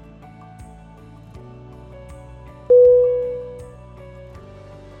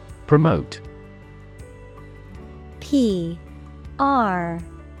 Promote. PROMOTE.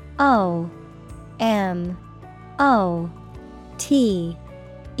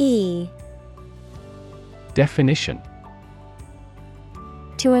 Definition.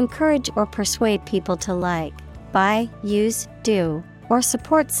 To encourage or persuade people to like, buy, use, do, or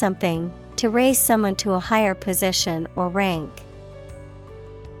support something, to raise someone to a higher position or rank.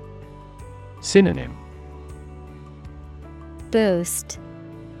 Synonym. Boost,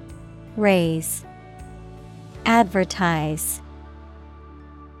 raise, advertise.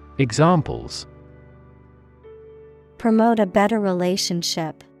 Examples. Promote a better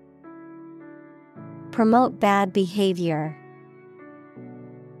relationship. Promote bad behavior.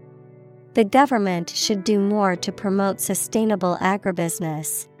 The government should do more to promote sustainable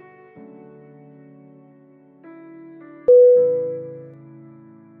agribusiness.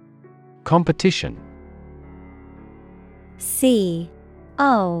 Competition. COMPETITION.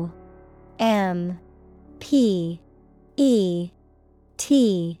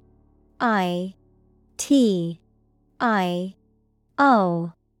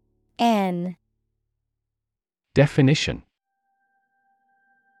 Definition.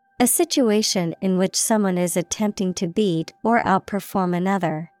 A situation in which someone is attempting to beat or outperform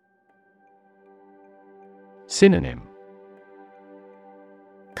another. Synonym.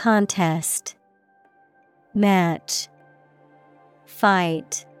 Contest, match,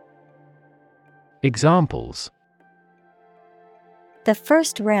 Fight. Examples: The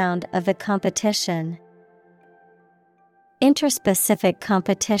first round of the competition. Interspecific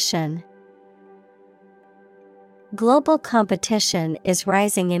competition. Global competition is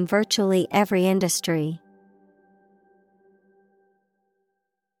rising in virtually every industry.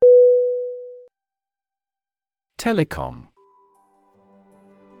 Telecom.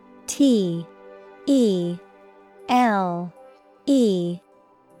 T-E-L-E-C-O-M.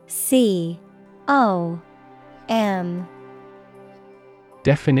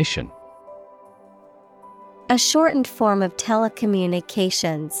 Definition: A shortened form of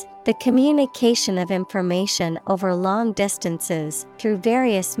telecommunications, the communication of information over long distances through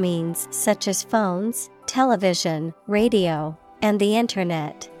various means such as phones, television, radio, and the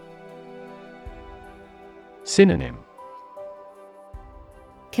Internet. Synonym: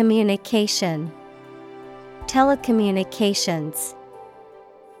 Communication, telecommunications,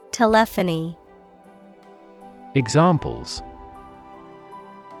 telephony. Examples: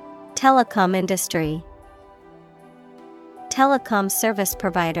 Telecom industry. Telecom service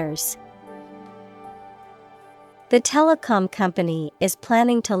providers. The telecom company is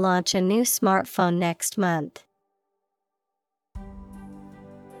planning to launch a new smartphone next month.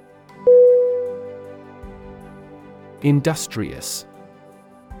 Industrious.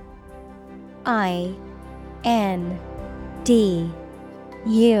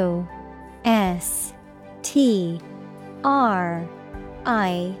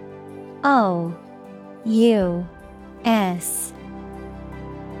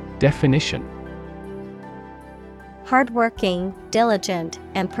 Definition: Hardworking, diligent,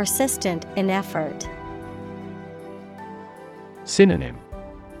 and persistent in effort. Synonym: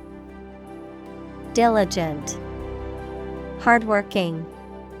 Diligent, hardworking,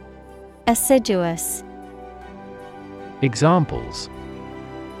 assiduous. Examples: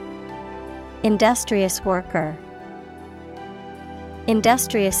 Industrious worker,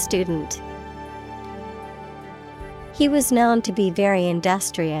 industrious student. He was known to be very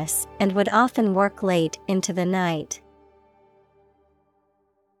industrious and would often work late into the night.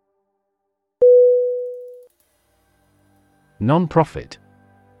 Non-profit.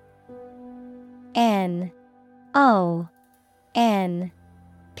 N-O-N-P-R-O-F-I-T.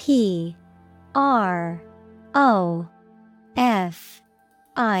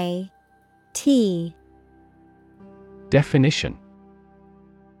 Definition: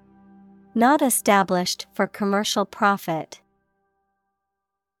 Not established for commercial profit.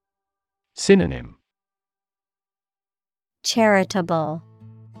 Synonym: Charitable.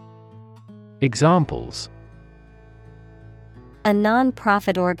 Examples: A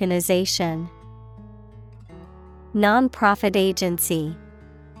non-profit organization. Non-profit agency.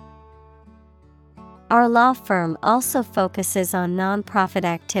 Our law firm also focuses on non-profit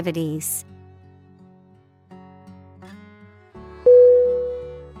activities.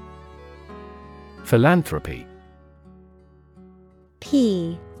 Philanthropy.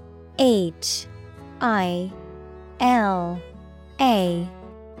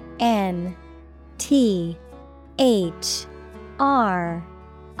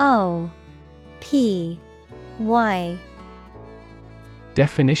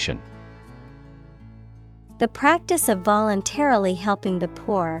 Definition: The practice of voluntarily helping the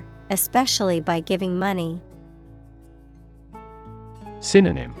poor, especially by giving money.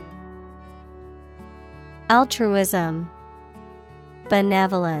 Synonym: Altruism,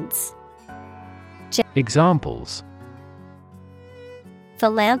 benevolence. Examples: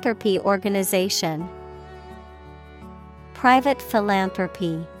 Philanthropy organization. Private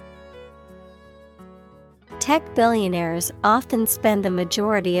philanthropy. Tech billionaires often spend the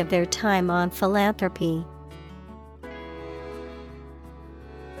majority of their time on philanthropy.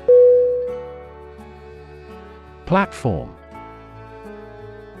 Platform.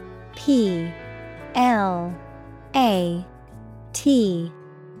 P L A T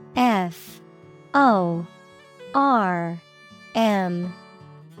F O R M.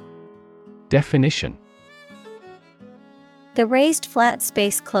 Definition: The raised flat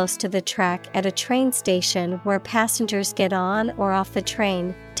space close to the track at a train station where passengers get on or off the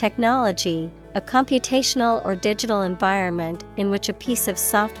train. Technology, a computational or digital environment in which a piece of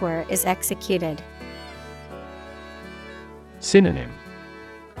software is executed. Synonym: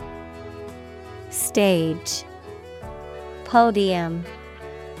 Stage, podium,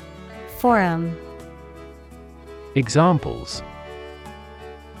 forum. Examples: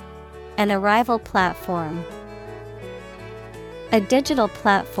 An arrival platform. A digital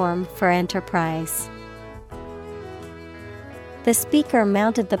platform for enterprise. The speaker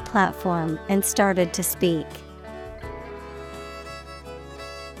mounted the platform and started to speak.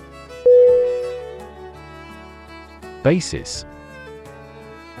 Basis.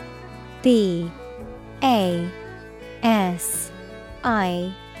 B-A-S-I-S.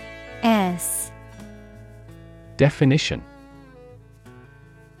 Definition.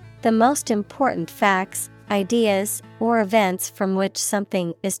 The most important facts, ideas, or events from which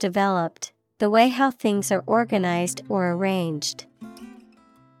something is developed, the way how things are organized or arranged.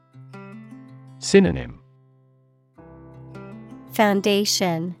 Synonym.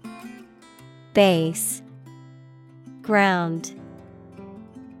 Foundation, base, ground.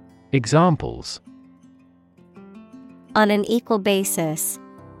 Examples. On an equal basis.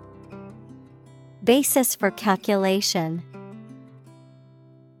 Basis for calculation.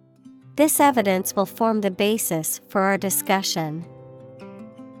 This evidence will form the basis for our discussion.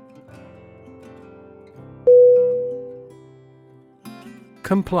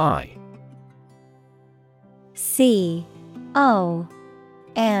 Comply. C-O-M-P-L-Y.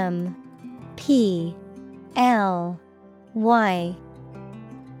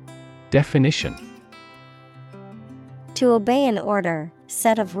 Definition. To obey an order,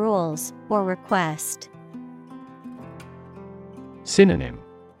 set of rules, or request. Synonym.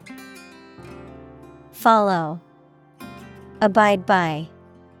 Follow, abide by,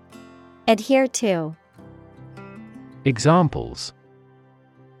 adhere to. Examples.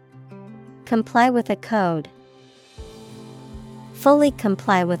 Comply with a code. Fully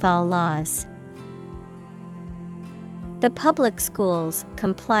comply with all laws. The public schools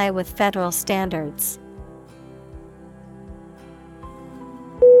comply with federal standards.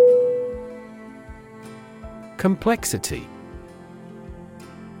 Complexity.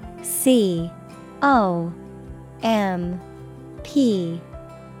 C-O-M-P-L-E-X-I-T-Y.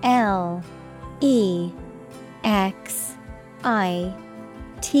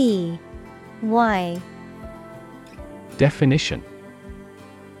 Definition.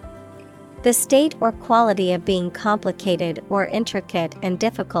 The state or quality of being complicated or intricate and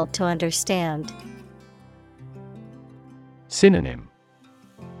difficult to understand. Synonym.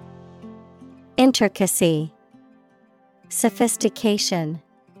 Intricacy, sophistication,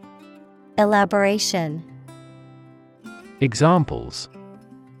 elaboration. Examples.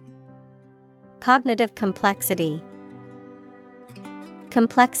 Cognitive complexity.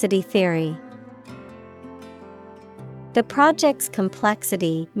 Complexity theory. The project's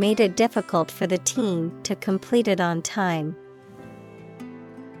complexity made it difficult for the team to complete it on time.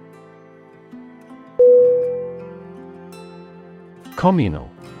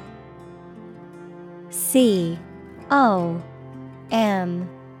 Communal. C-O-M-M-U-N-A-L.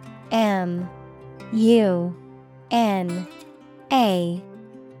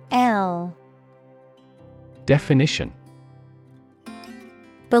 Definition.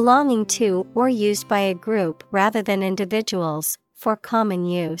 Belonging to or used by a group rather than individuals, for common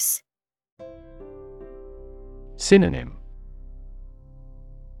use. Synonym.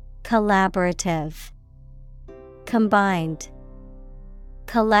 Collaborative, combined,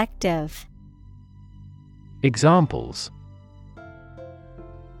 collective. Examples.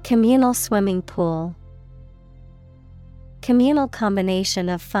 Communal swimming pool. Communal combination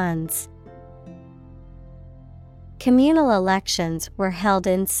of funds. Communal elections were held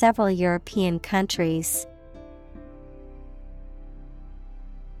in several European countries.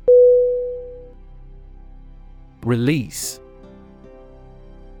 Release.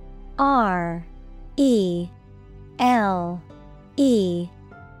 R-E-L-E-A-S-E.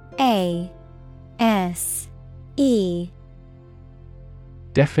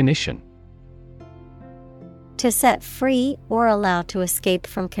 Definition. To set free or allow to escape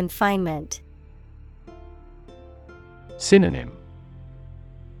from confinement. Synonym.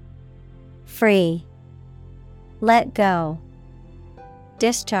 Free, let go,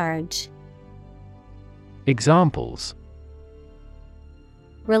 discharge. Examples.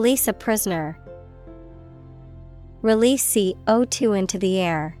 Release a prisoner. Release CO2 into the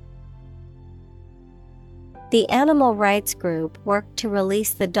air. The animal rights group worked to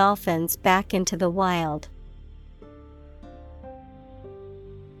release the dolphins back into the wild.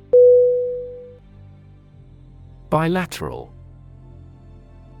 Bilateral.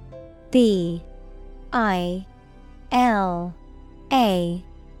 B-I-L-A-T-E-R-A-L.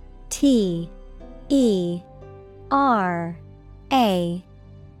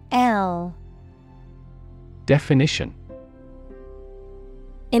 Definition.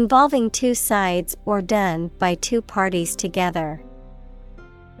 Involving two sides or done by two parties together.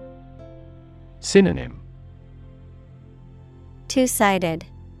 Synonym. Two-sided,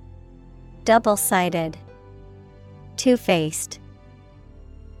 double-sided, two-faced.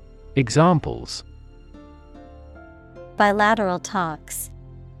 Examples. Bilateral talks.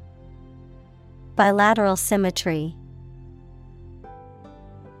 Bilateral symmetry.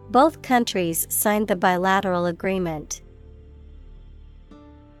 Both countries signed the bilateral agreement.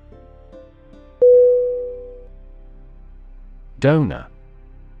 Donor.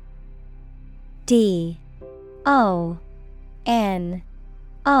 D-O-N-O-R.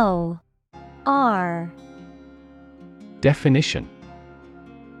 Definition.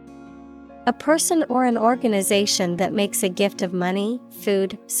 A person or an organization that makes a gift of money,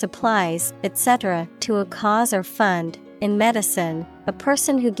 food, supplies, etc. to a cause or fund. In medicine, a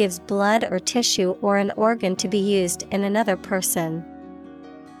person who gives blood or tissue or an organ to be used in another person.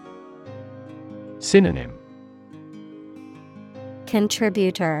 Synonym.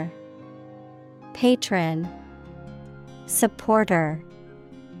 Contributor, patron, supporter.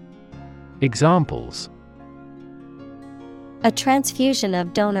 Examples. A transfusion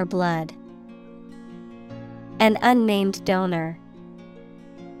of donor blood. An unnamed donor.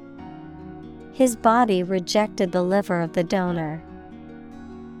 His body rejected the liver of the donor.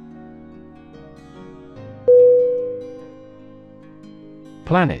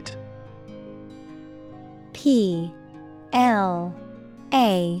 Planet. P-L-A-N-E-T.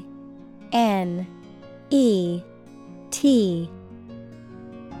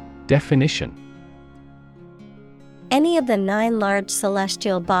 Definition. Any of the 9 large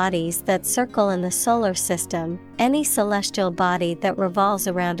celestial bodies that circle in the solar system, any celestial body that revolves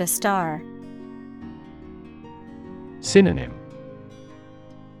around a star. Synonym.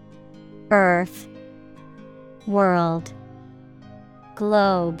 Earth, world,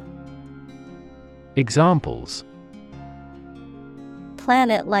 globe. Examples.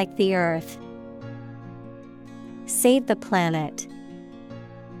 Planet like the Earth. Save the planet.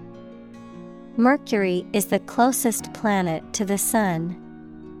 Mercury is the closest planet to the Sun.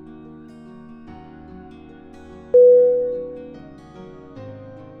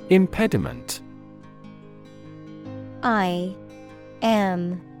 Impediment. I-M-P-E-D-I-M-E-N-T.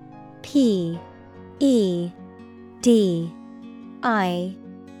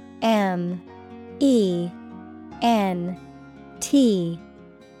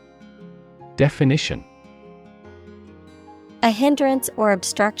 Definition. A hindrance or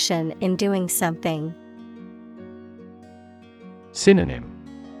obstruction in doing something. Synonym.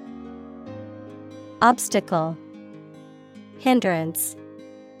 Obstacle, hindrance,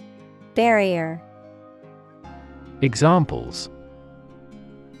 barrier. Examples.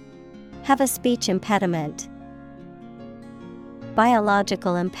 Have a speech impediment.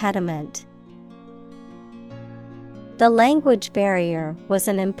 Biological impediment. The language barrier was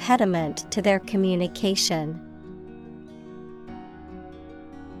an impediment to their communication.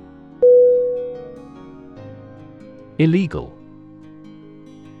 Illegal.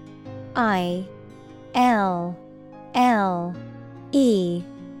 I-L-L-E-G-A-L.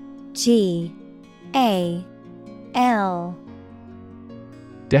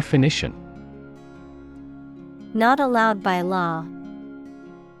 Definition. Not allowed by law.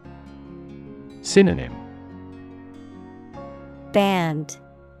 Synonym. Banned,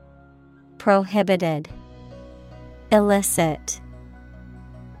 prohibited, illicit.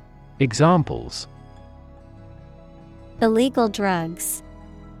 Examples. Illegal drugs.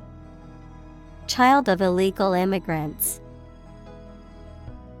 Child of illegal immigrants.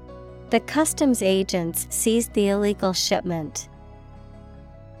 The customs agents seized the illegal shipment.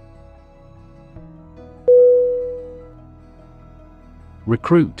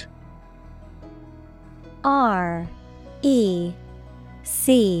 Recruit. R-E-C-R-U-I-T.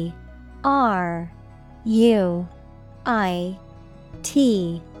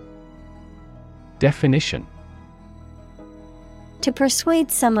 Definition. To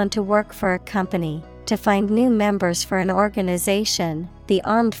persuade someone to work for a company, to find new members for an organization, the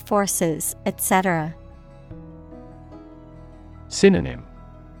armed forces, etc. Synonym.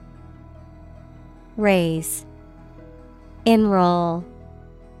 Raise, enroll,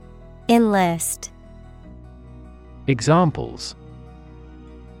 enlist. Examples.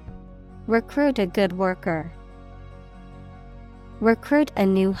 Recruit a good worker. Recruit a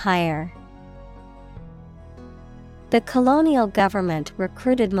new hire. The colonial government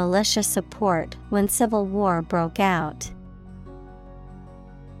recruited militia support when civil war broke out.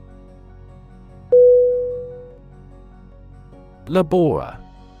 Laborer.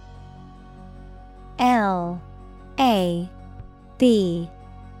 L-A-B-O-R-E-R.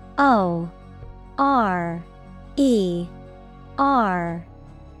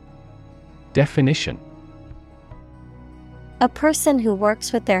 Definition. A person who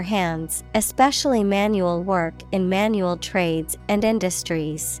works with their hands, especially manual work in manual trades and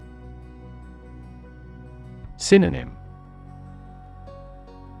industries. Synonym.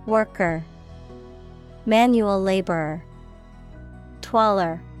 Worker, manual laborer,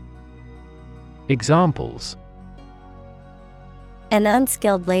 toiler. Examples: an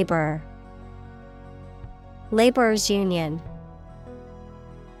unskilled laborer, laborers' union.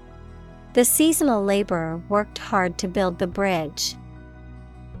 The seasonal laborer worked hard to build the bridge.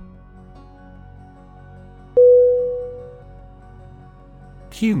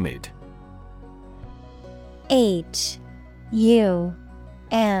 Humid. H-U-M-I-D.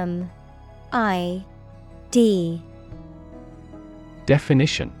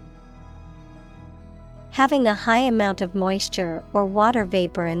 Definition: having a high amount of moisture or water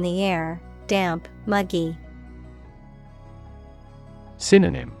vapor in the air, damp, muggy.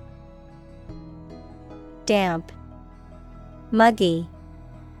 Synonym: Damp, muggy,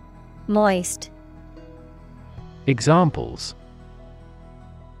 moist. Examples: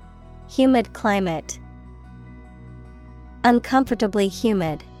 humid climate, uncomfortably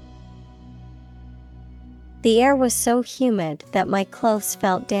humid. The air was so humid that my clothes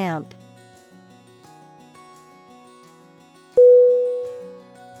felt damp.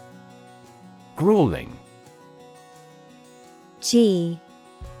 Grueling. G-R-U-E-L-I-N-G.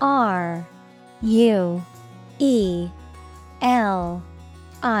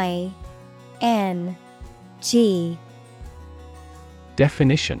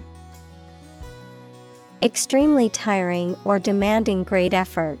 Definition: extremely tiring or demanding great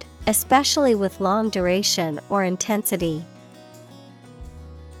effort, especially with long duration or intensity.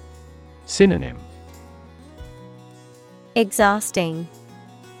 Synonym: exhausting,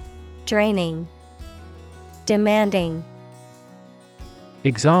 draining, demanding.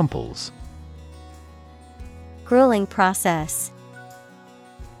 Examples: grueling process,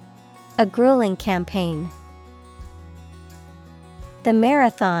 a grueling campaign. The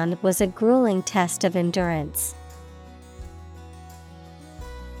marathon was a grueling test of endurance.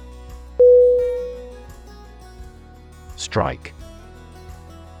 Strike.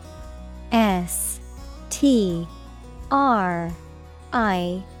 S-T-R-I-K-E.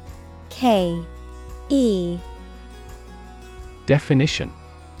 Definition: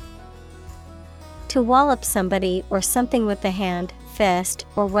 to wallop somebody or something with the hand, fist,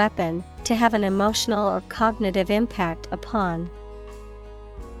 or weapon, to have an emotional or cognitive impact upon.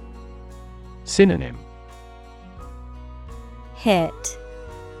 Synonym: hit,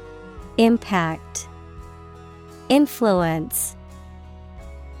 impact, influence.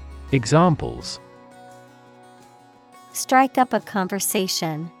 Examples: strike up a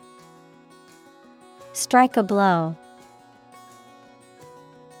conversation, strike a blow.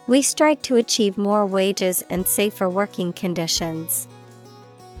 We strike to achieve more wages and safer working conditions.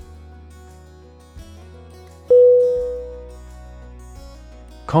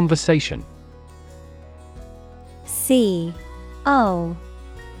 Conversation.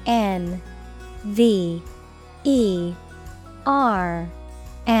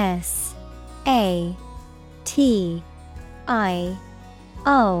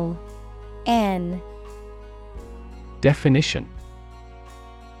 Definition: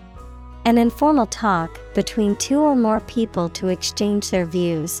 an informal talk between two or more people to exchange their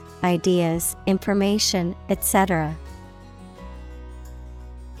views, ideas, information, etc.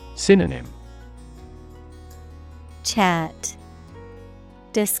 Synonym: chat,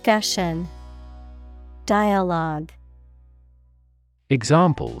 discussion, dialogue.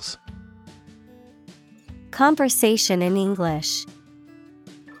 Examples: conversation in English,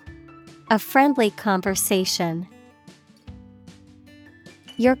 a friendly conversation.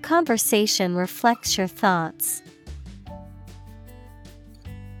 Your conversation reflects your thoughts.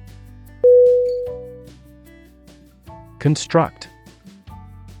 Construct.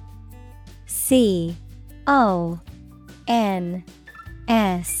 C-O-N-S-T-R-U-C-T.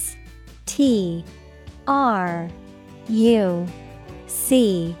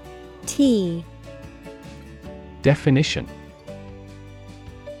 Definition: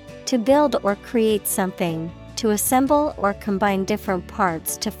 to build or create something, to assemble or combine different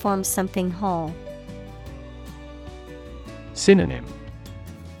parts to form something whole. Synonym: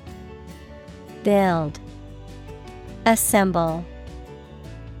 build, assemble,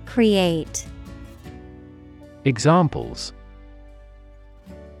 create. Examples: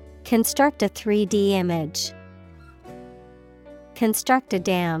 construct a 3D image, construct a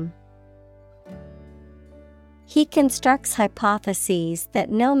dam. He constructs hypotheses that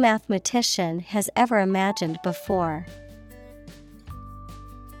no mathematician has ever imagined before.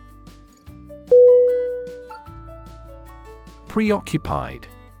 Preoccupied.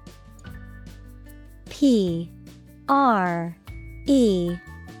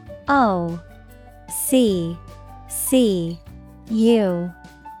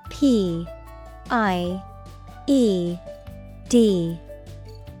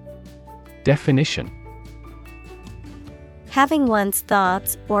 Definition: having one's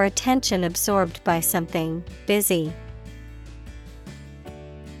thoughts or attention absorbed by something, busy.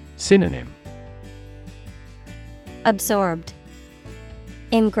 Synonym: Absorbed,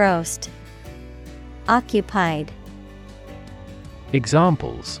 engrossed, occupied.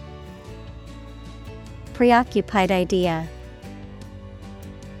 Examples: preoccupied idea,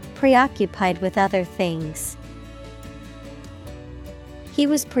 preoccupied with other things. He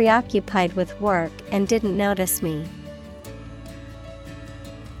was preoccupied with work and didn't notice me.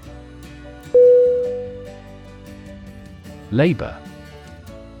 Labor: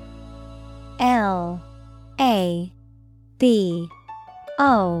 L-A-B-O-R.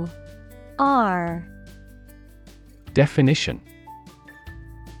 Definition: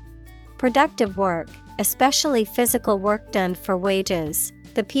 productive work, especially physical work done for wages,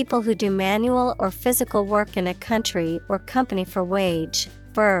 the people who do manual or physical work in a country or company for wage.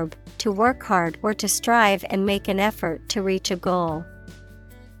 Verb, to work hard or to strive and make an effort to reach a goal.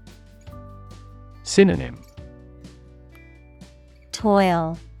 Synonym: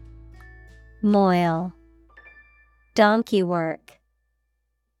 toil, moil, donkey work.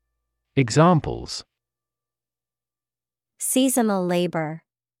 Examples: seasonal labor,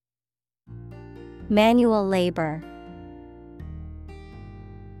 manual labor.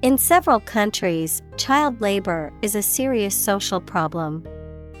 In several countries, child labor is a serious social problem.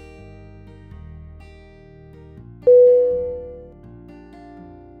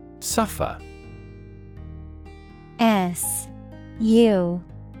 Suffer: S-U-F-F-E-R.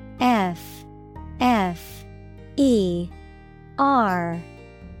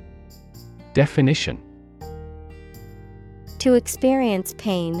 Definition: to experience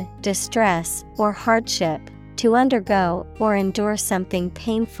pain, distress, or hardship, to undergo or endure something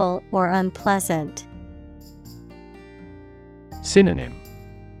painful or unpleasant. Synonym: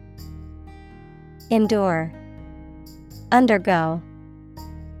 endure, undergo,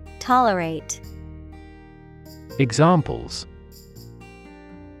 tolerate. Examples: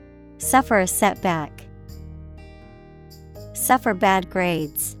 suffer a setback, suffer bad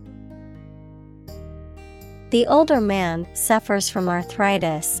grades. The older man suffers from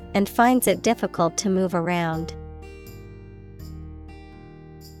arthritis and finds it difficult to move around.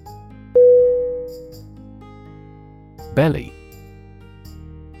 Belly: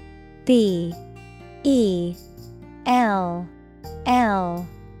 B-E-L-L-Y.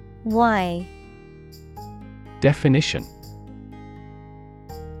 Definition: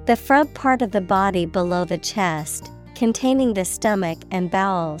 the front part of the body below the chest, containing the stomach and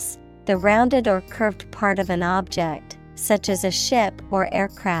bowels, the rounded or curved part of an object, such as a ship or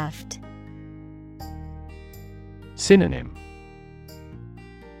aircraft. Synonym: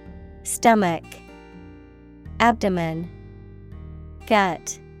 stomach, abdomen,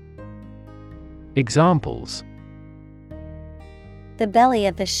 gut. Examples: the belly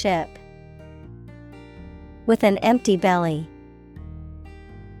of the ship, with an empty belly.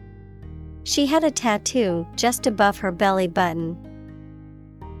 She had a tattoo just above her belly button.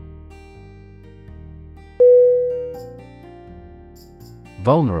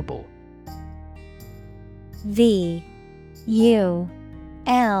 Vulnerable: V-U-L-N-E-R-A-B-L-E.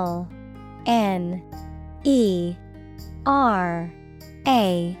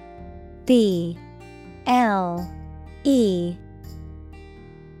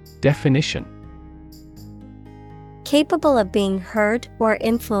 Definition: capable of being hurt or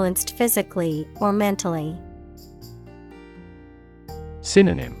influenced physically or mentally.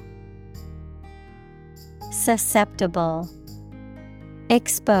 Synonym: susceptible,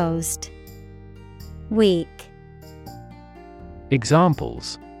 exposed, weak.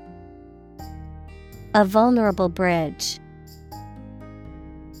 Examples: a vulnerable bridge,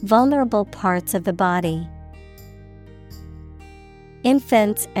 vulnerable parts of the body.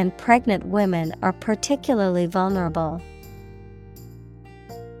 Infants and pregnant women are particularly vulnerable.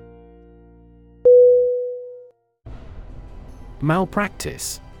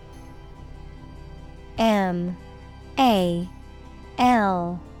 Malpractice: M-A-L-P-R-A-C-T-I-C-E.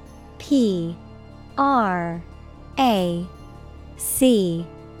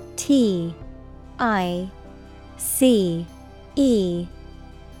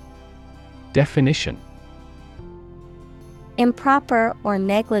 Definition: improper or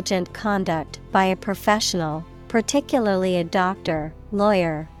negligent conduct by a professional, particularly a doctor,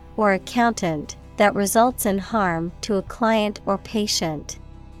 lawyer, or accountant, that results in harm to a client or patient.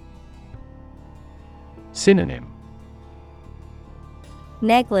 Synonym: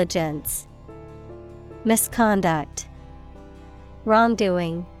 negligence, misconduct,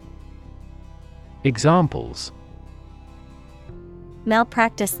 wrongdoing. Examples: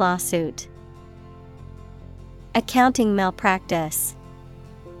 malpractice lawsuit, Accounting malpractice.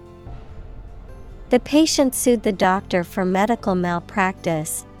 The patient sued the doctor for medical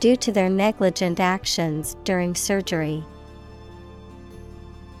malpractice due to their negligent actions during surgery.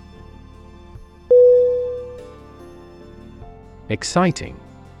 Exciting.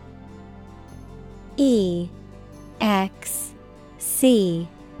 EXCITING.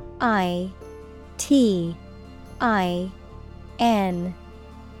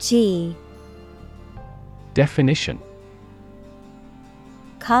 Definition: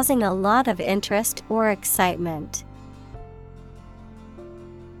 Causing a lot of interest or excitement.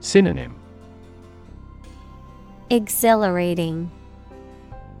 Synonym: Exhilarating,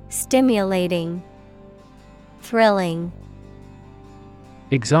 stimulating, thrilling.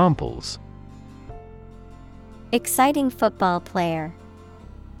 Examples: Exciting football player.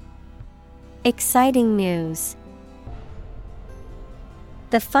 Exciting news.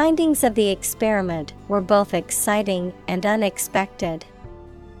 The findings of the experiment were both exciting and unexpected.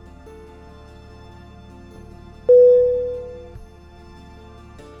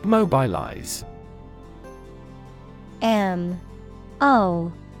 Mobilize. MOBILIZE.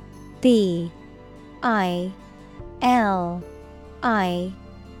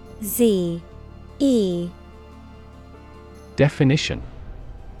 Definition: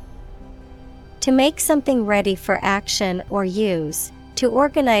 To make something ready for action or use, to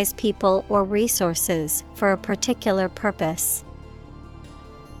organize people or resources for a particular purpose.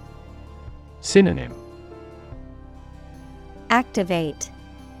 Synonym: Activate,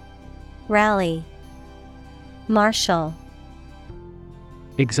 rally, marshal.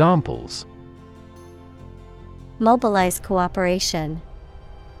 Examples: Mobilize cooperation.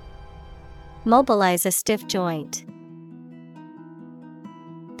 Mobilize a stiff joint.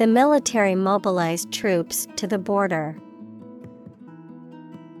 The military mobilized troops to the border.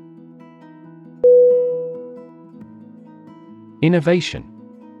 Innovation.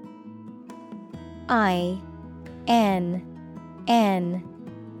 INNOVATION.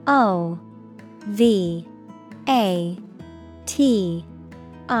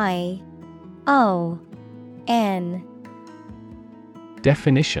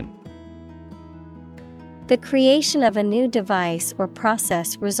 Definition: The creation of a new device or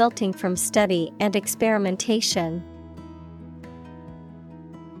process resulting from study and experimentation.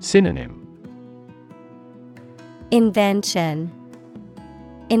 Synonym: Invention,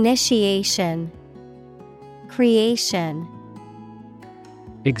 initiation, creation.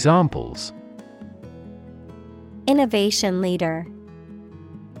 Examples: Innovation leader.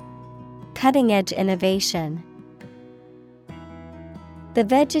 Cutting-edge innovation. The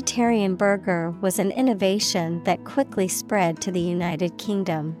vegetarian burger was an innovation that quickly spread to the United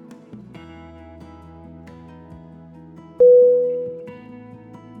Kingdom.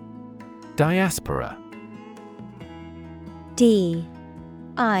 Diaspora. DIASPORA.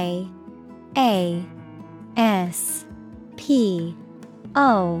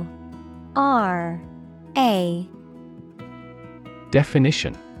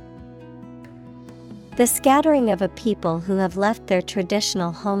 Definition: The scattering of a people who have left their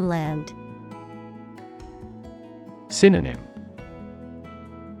traditional homeland. Synonym: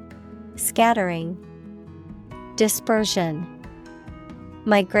 Scattering, dispersion,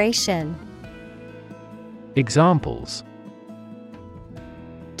 migration. Examples: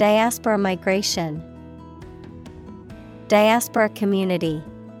 Diaspora migration. Diaspora community.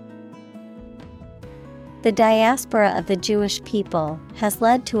 The diaspora of the Jewish people has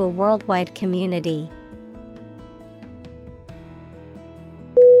led to a worldwide community.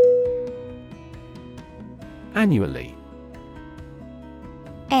 Annually.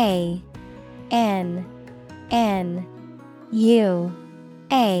 ANNUALLY.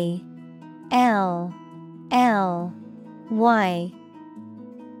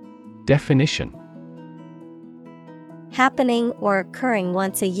 Definition: Happening or occurring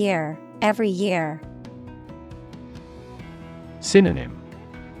once a year, every year. Synonym: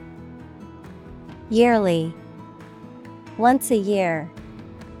 Yearly, once a year.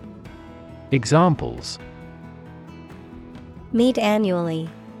 Examples: Meet annually.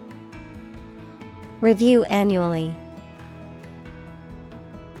 Review annually.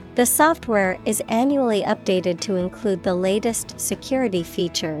 The software is annually updated to include the latest security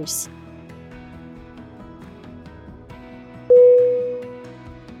features.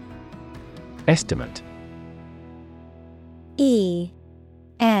 Estimate.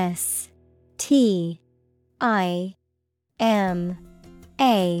 ESTIMATE.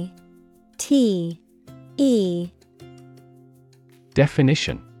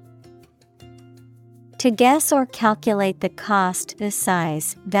 Definition: To guess or calculate the cost, the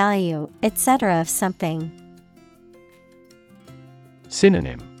size, value, etc. of something.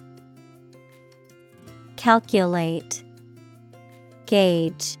 Synonym: calculate,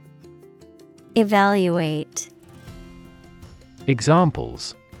 gauge, evaluate.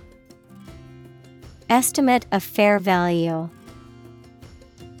 Examples: Estimate of fair value.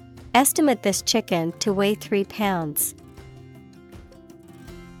 Estimate this chicken to weigh 3 pounds.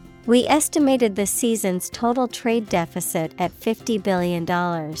 We estimated the season's total trade deficit at $50 billion.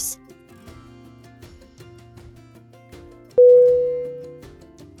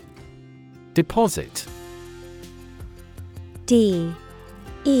 Deposit. D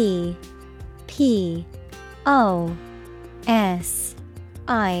E P O S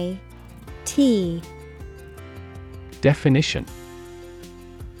I T. Definition: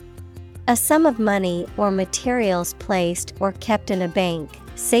 A sum of money or materials placed or kept in a bank,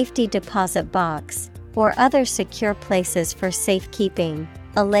 safety deposit box, or other secure places for safekeeping,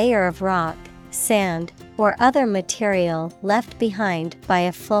 a layer of rock, sand, or other material left behind by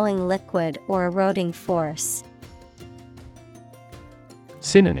a flowing liquid or eroding force.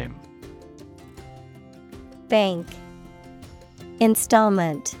 Synonym: Bank,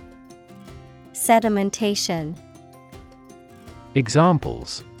 installment, sedimentation.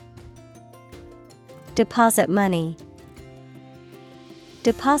 Examples: Deposit money.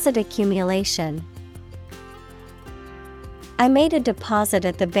 Deposit accumulation. I made a deposit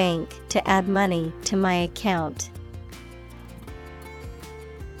at the bank to add money to my account.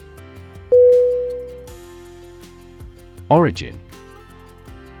 Origin.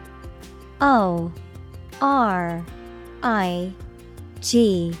 O R I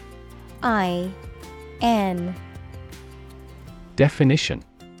G I N. Definition: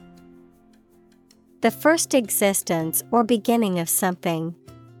 The first existence or beginning of something.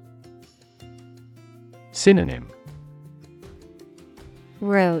 Synonym: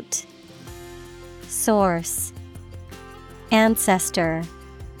 Root, source, ancestor.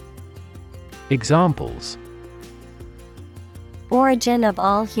 Examples: Origin of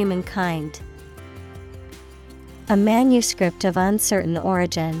all humankind. A manuscript of uncertain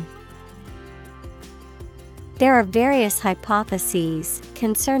origin. There are various hypotheses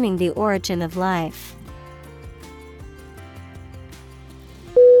concerning the origin of life.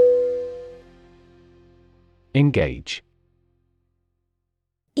 Engage.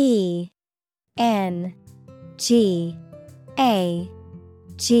 E N G A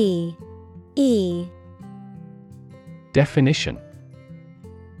G E. Definition: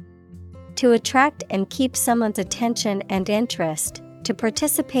 To attract and keep someone's attention and interest, to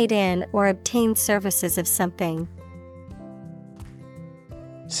participate in or obtain services of something.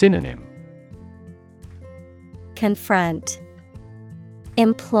 Synonym: Confront,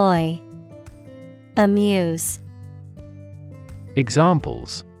 employ, amuse.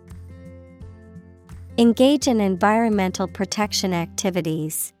 Examples: Engage in environmental protection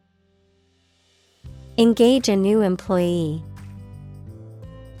activities. Engage a new employee.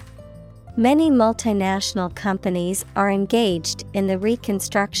 Many multinational companies are engaged in the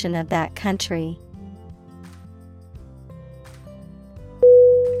reconstruction of that country.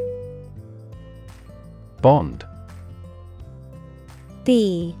 Bond.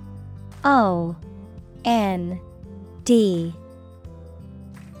 B O N D.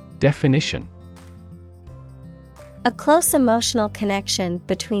 Definition: A close emotional connection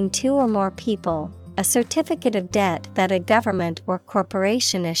between two or more people, a certificate of debt that a government or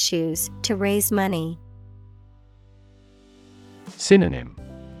corporation issues to raise money. Synonym: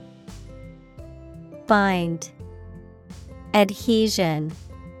 Bind, adhesion,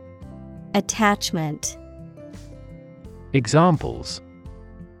 attachment. Examples: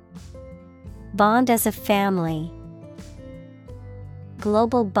 Bond as a family.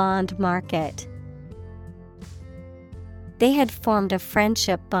 Global bond market. They had formed a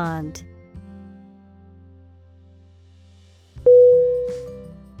friendship bond.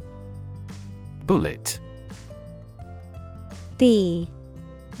 Bullet. B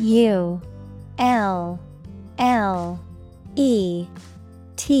U L L E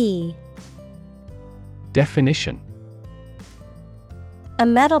T. Definition: A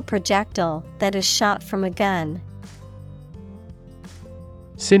metal projectile that is shot from a gun.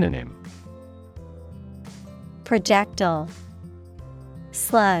 Synonym: Projectile,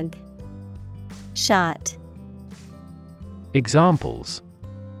 slug, shot. Examples: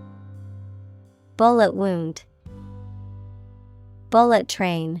 Bullet wound. Bullet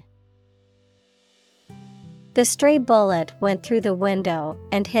train. The stray bullet went through the window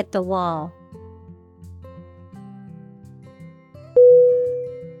and hit the wall.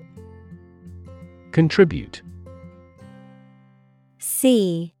 Contribute.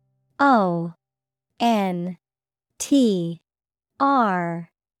 C O N T R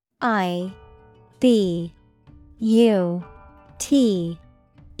I B U T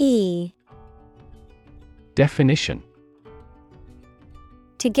E. Definition: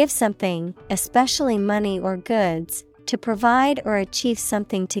 To give something, especially money or goods, to provide or achieve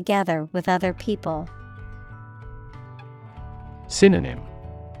something together with other people. Synonym: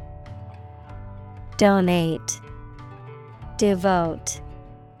 Donate, devote,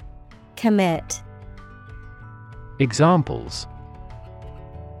 commit. Examples: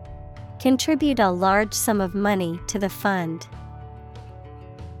 Contribute a large sum of money to the fund.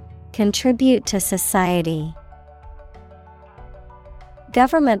 Contribute to society.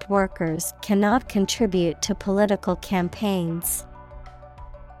 Government workers cannot contribute to political campaigns.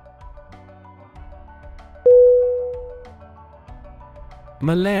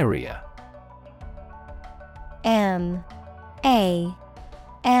 Malaria. M-A-L-A-R-I-A.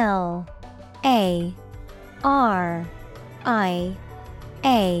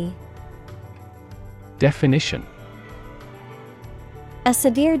 Definition: A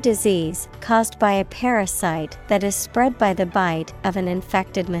severe disease caused by a parasite that is spread by the bite of an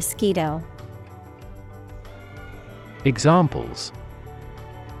infected mosquito. Examples: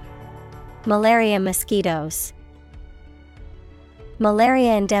 Malaria mosquitoes.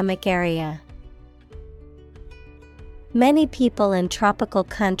 Malaria endemic area. Many people in tropical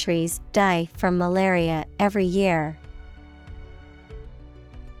countries die from malaria every year.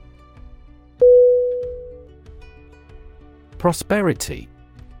 Prosperity.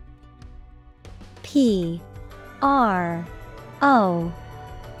 P R O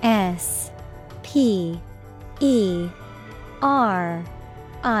S P E R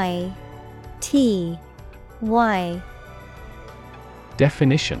I T Y.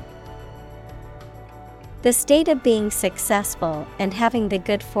 Definition: The state of being successful and having the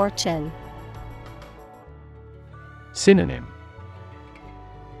good fortune. Synonym: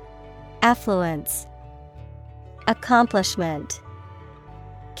 Affluence, accomplishment,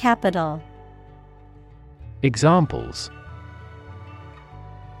 capital. Examples: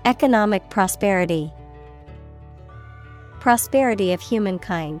 Economic prosperity. Prosperity of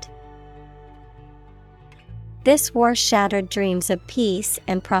humankind. This war shattered dreams of peace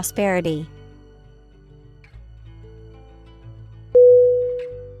and prosperity.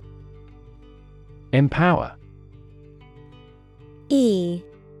 Empower. E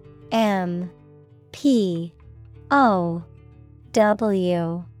M P O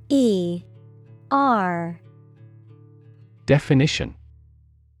W E R. Definition: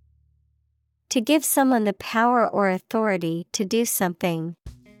 To give someone the power or authority to do something.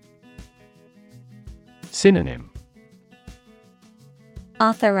 Synonym: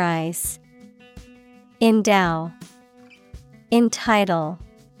 Authorize, endow, entitle.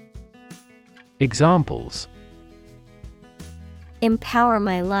 Examples: Empower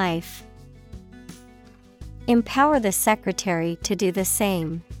my life. Empower the secretary to do the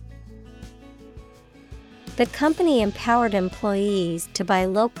same. The company empowered employees to buy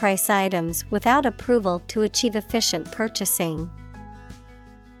low-price items without approval to achieve efficient purchasing.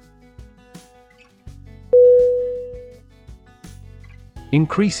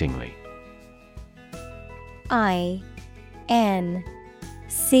 Increasingly. I N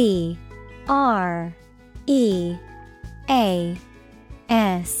C R E A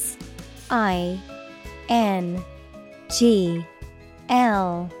S I N G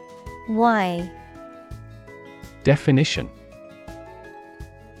L Y. Definition: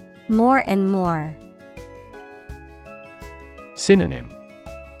 More and more. Synonym: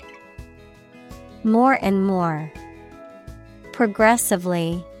 More and more.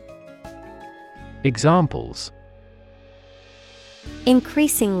 Progressively. Examples: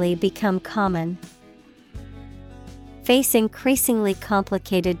 Increasingly become common. Face increasingly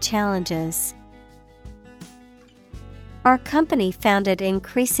complicated challenges. Our company found it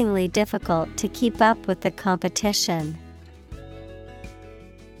increasingly difficult to keep up with the competition.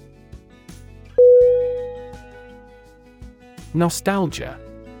 Nostalgia.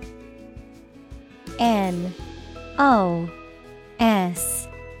 N O S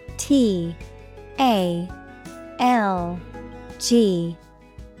T A L G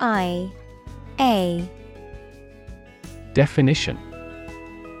I A. Definition: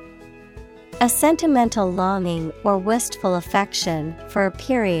 A sentimental longing or wistful affection for a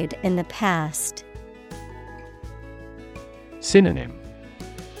period in the past. Synonym: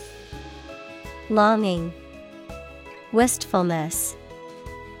 Longing, wistfulness,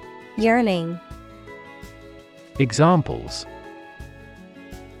 yearning. Examples: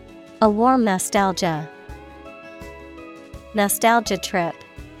 A warm nostalgia. Nostalgia trip.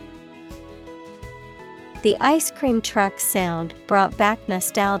 The ice cream truck sound brought back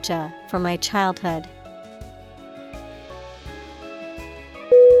nostalgia for my childhood.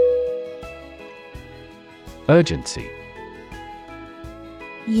 Urgency.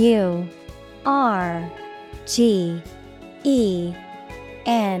 U-R-G-E-N-C-Y.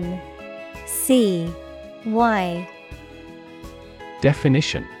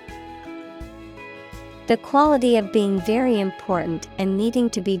 Definition. The quality of being very important and needing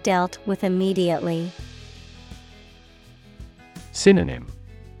to be dealt with immediately. Synonym.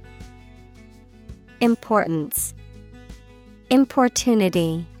 Importance,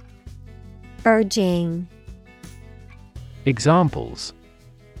 importunity, urging. Examples.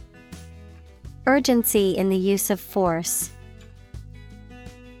 Urgency in the use of force.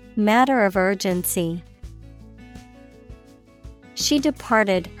 Matter of urgency. She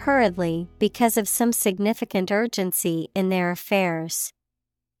departed hurriedly because of some significant urgency in their affairs.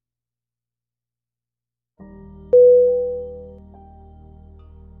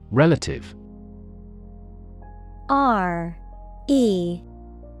 Relative. R-E-L-A-T-I-V-E.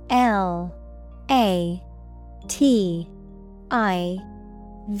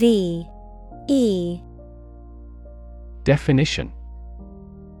 Definition.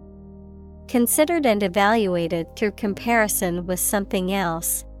 Considered and evaluated through comparison with something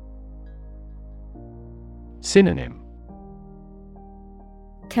else. Synonym.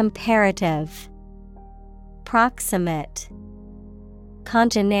 Comparative, proximate,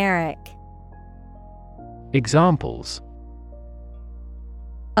 congeneric. Examples.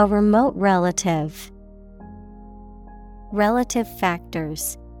 A remote relative. Relative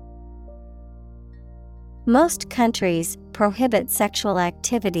factors. Most countries prohibit sexual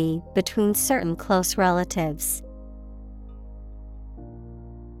activity between certain close relatives.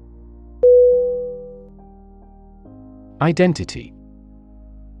 Identity.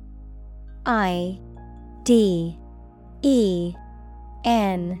 I-D-E-N-T-I-T-Y.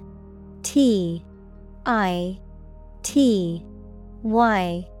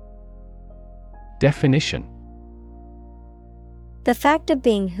 Definition. The fact of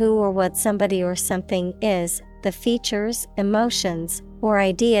being who or what somebody or something is, the features, emotions, or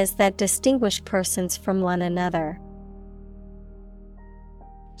ideas that distinguish persons from one another.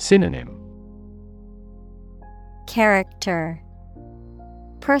 Synonym. Character,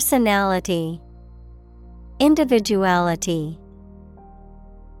 personality, individuality.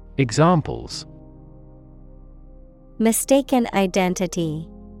 Examples. Mistaken identity.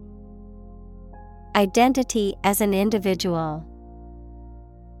 Identity as an individual.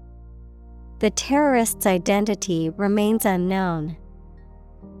 The terrorist's identity remains unknown.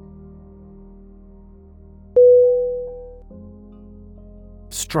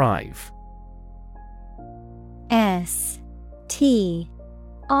 Strive. S-T-R-I-V-E.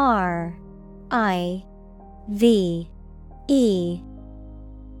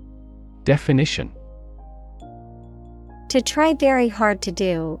 Definition. To try very hard to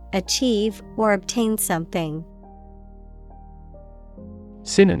do, achieve, or obtain something.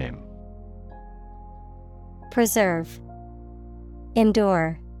 Synonym. Preserve,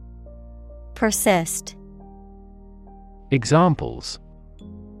 endure, persist. Examples.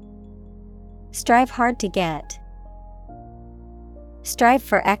 Strive hard to get. Strive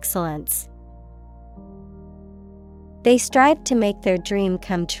for excellence. They strive to make their dream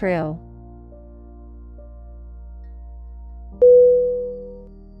come true.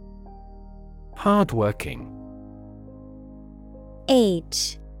 Hardworking.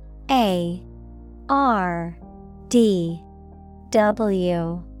 Hardworking.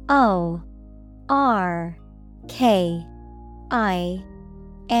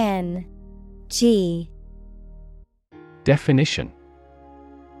 Definition.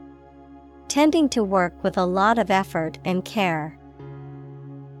 Tending to work with a lot of effort and care.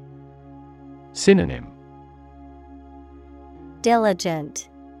 Synonym. Diligent,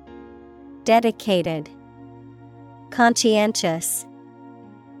 dedicated, conscientious.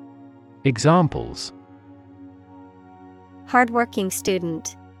 Examples. Hardworking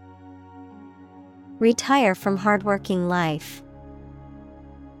student. Retire from hardworking life.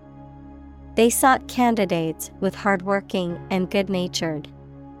 They sought candidates with hardworking and good-natured.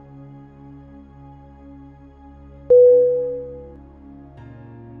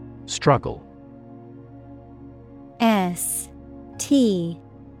 Struggle. S-T-R-U-G-G-L-E.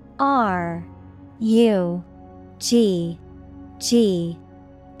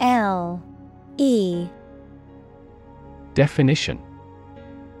 Definition.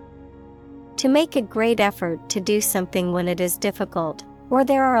 To make a great effort to do something when it is difficult, or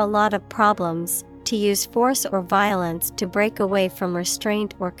there are a lot of problems, to use force or violence to break away from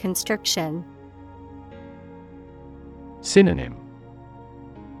restraint or constriction. Synonym.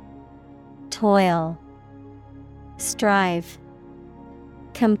 Toil, strive,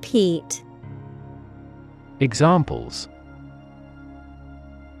 compete. Examples: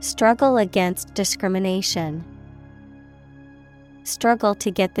 struggle against discrimination, struggle to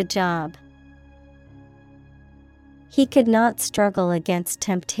get the job. He could not struggle against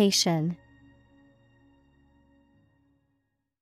temptation.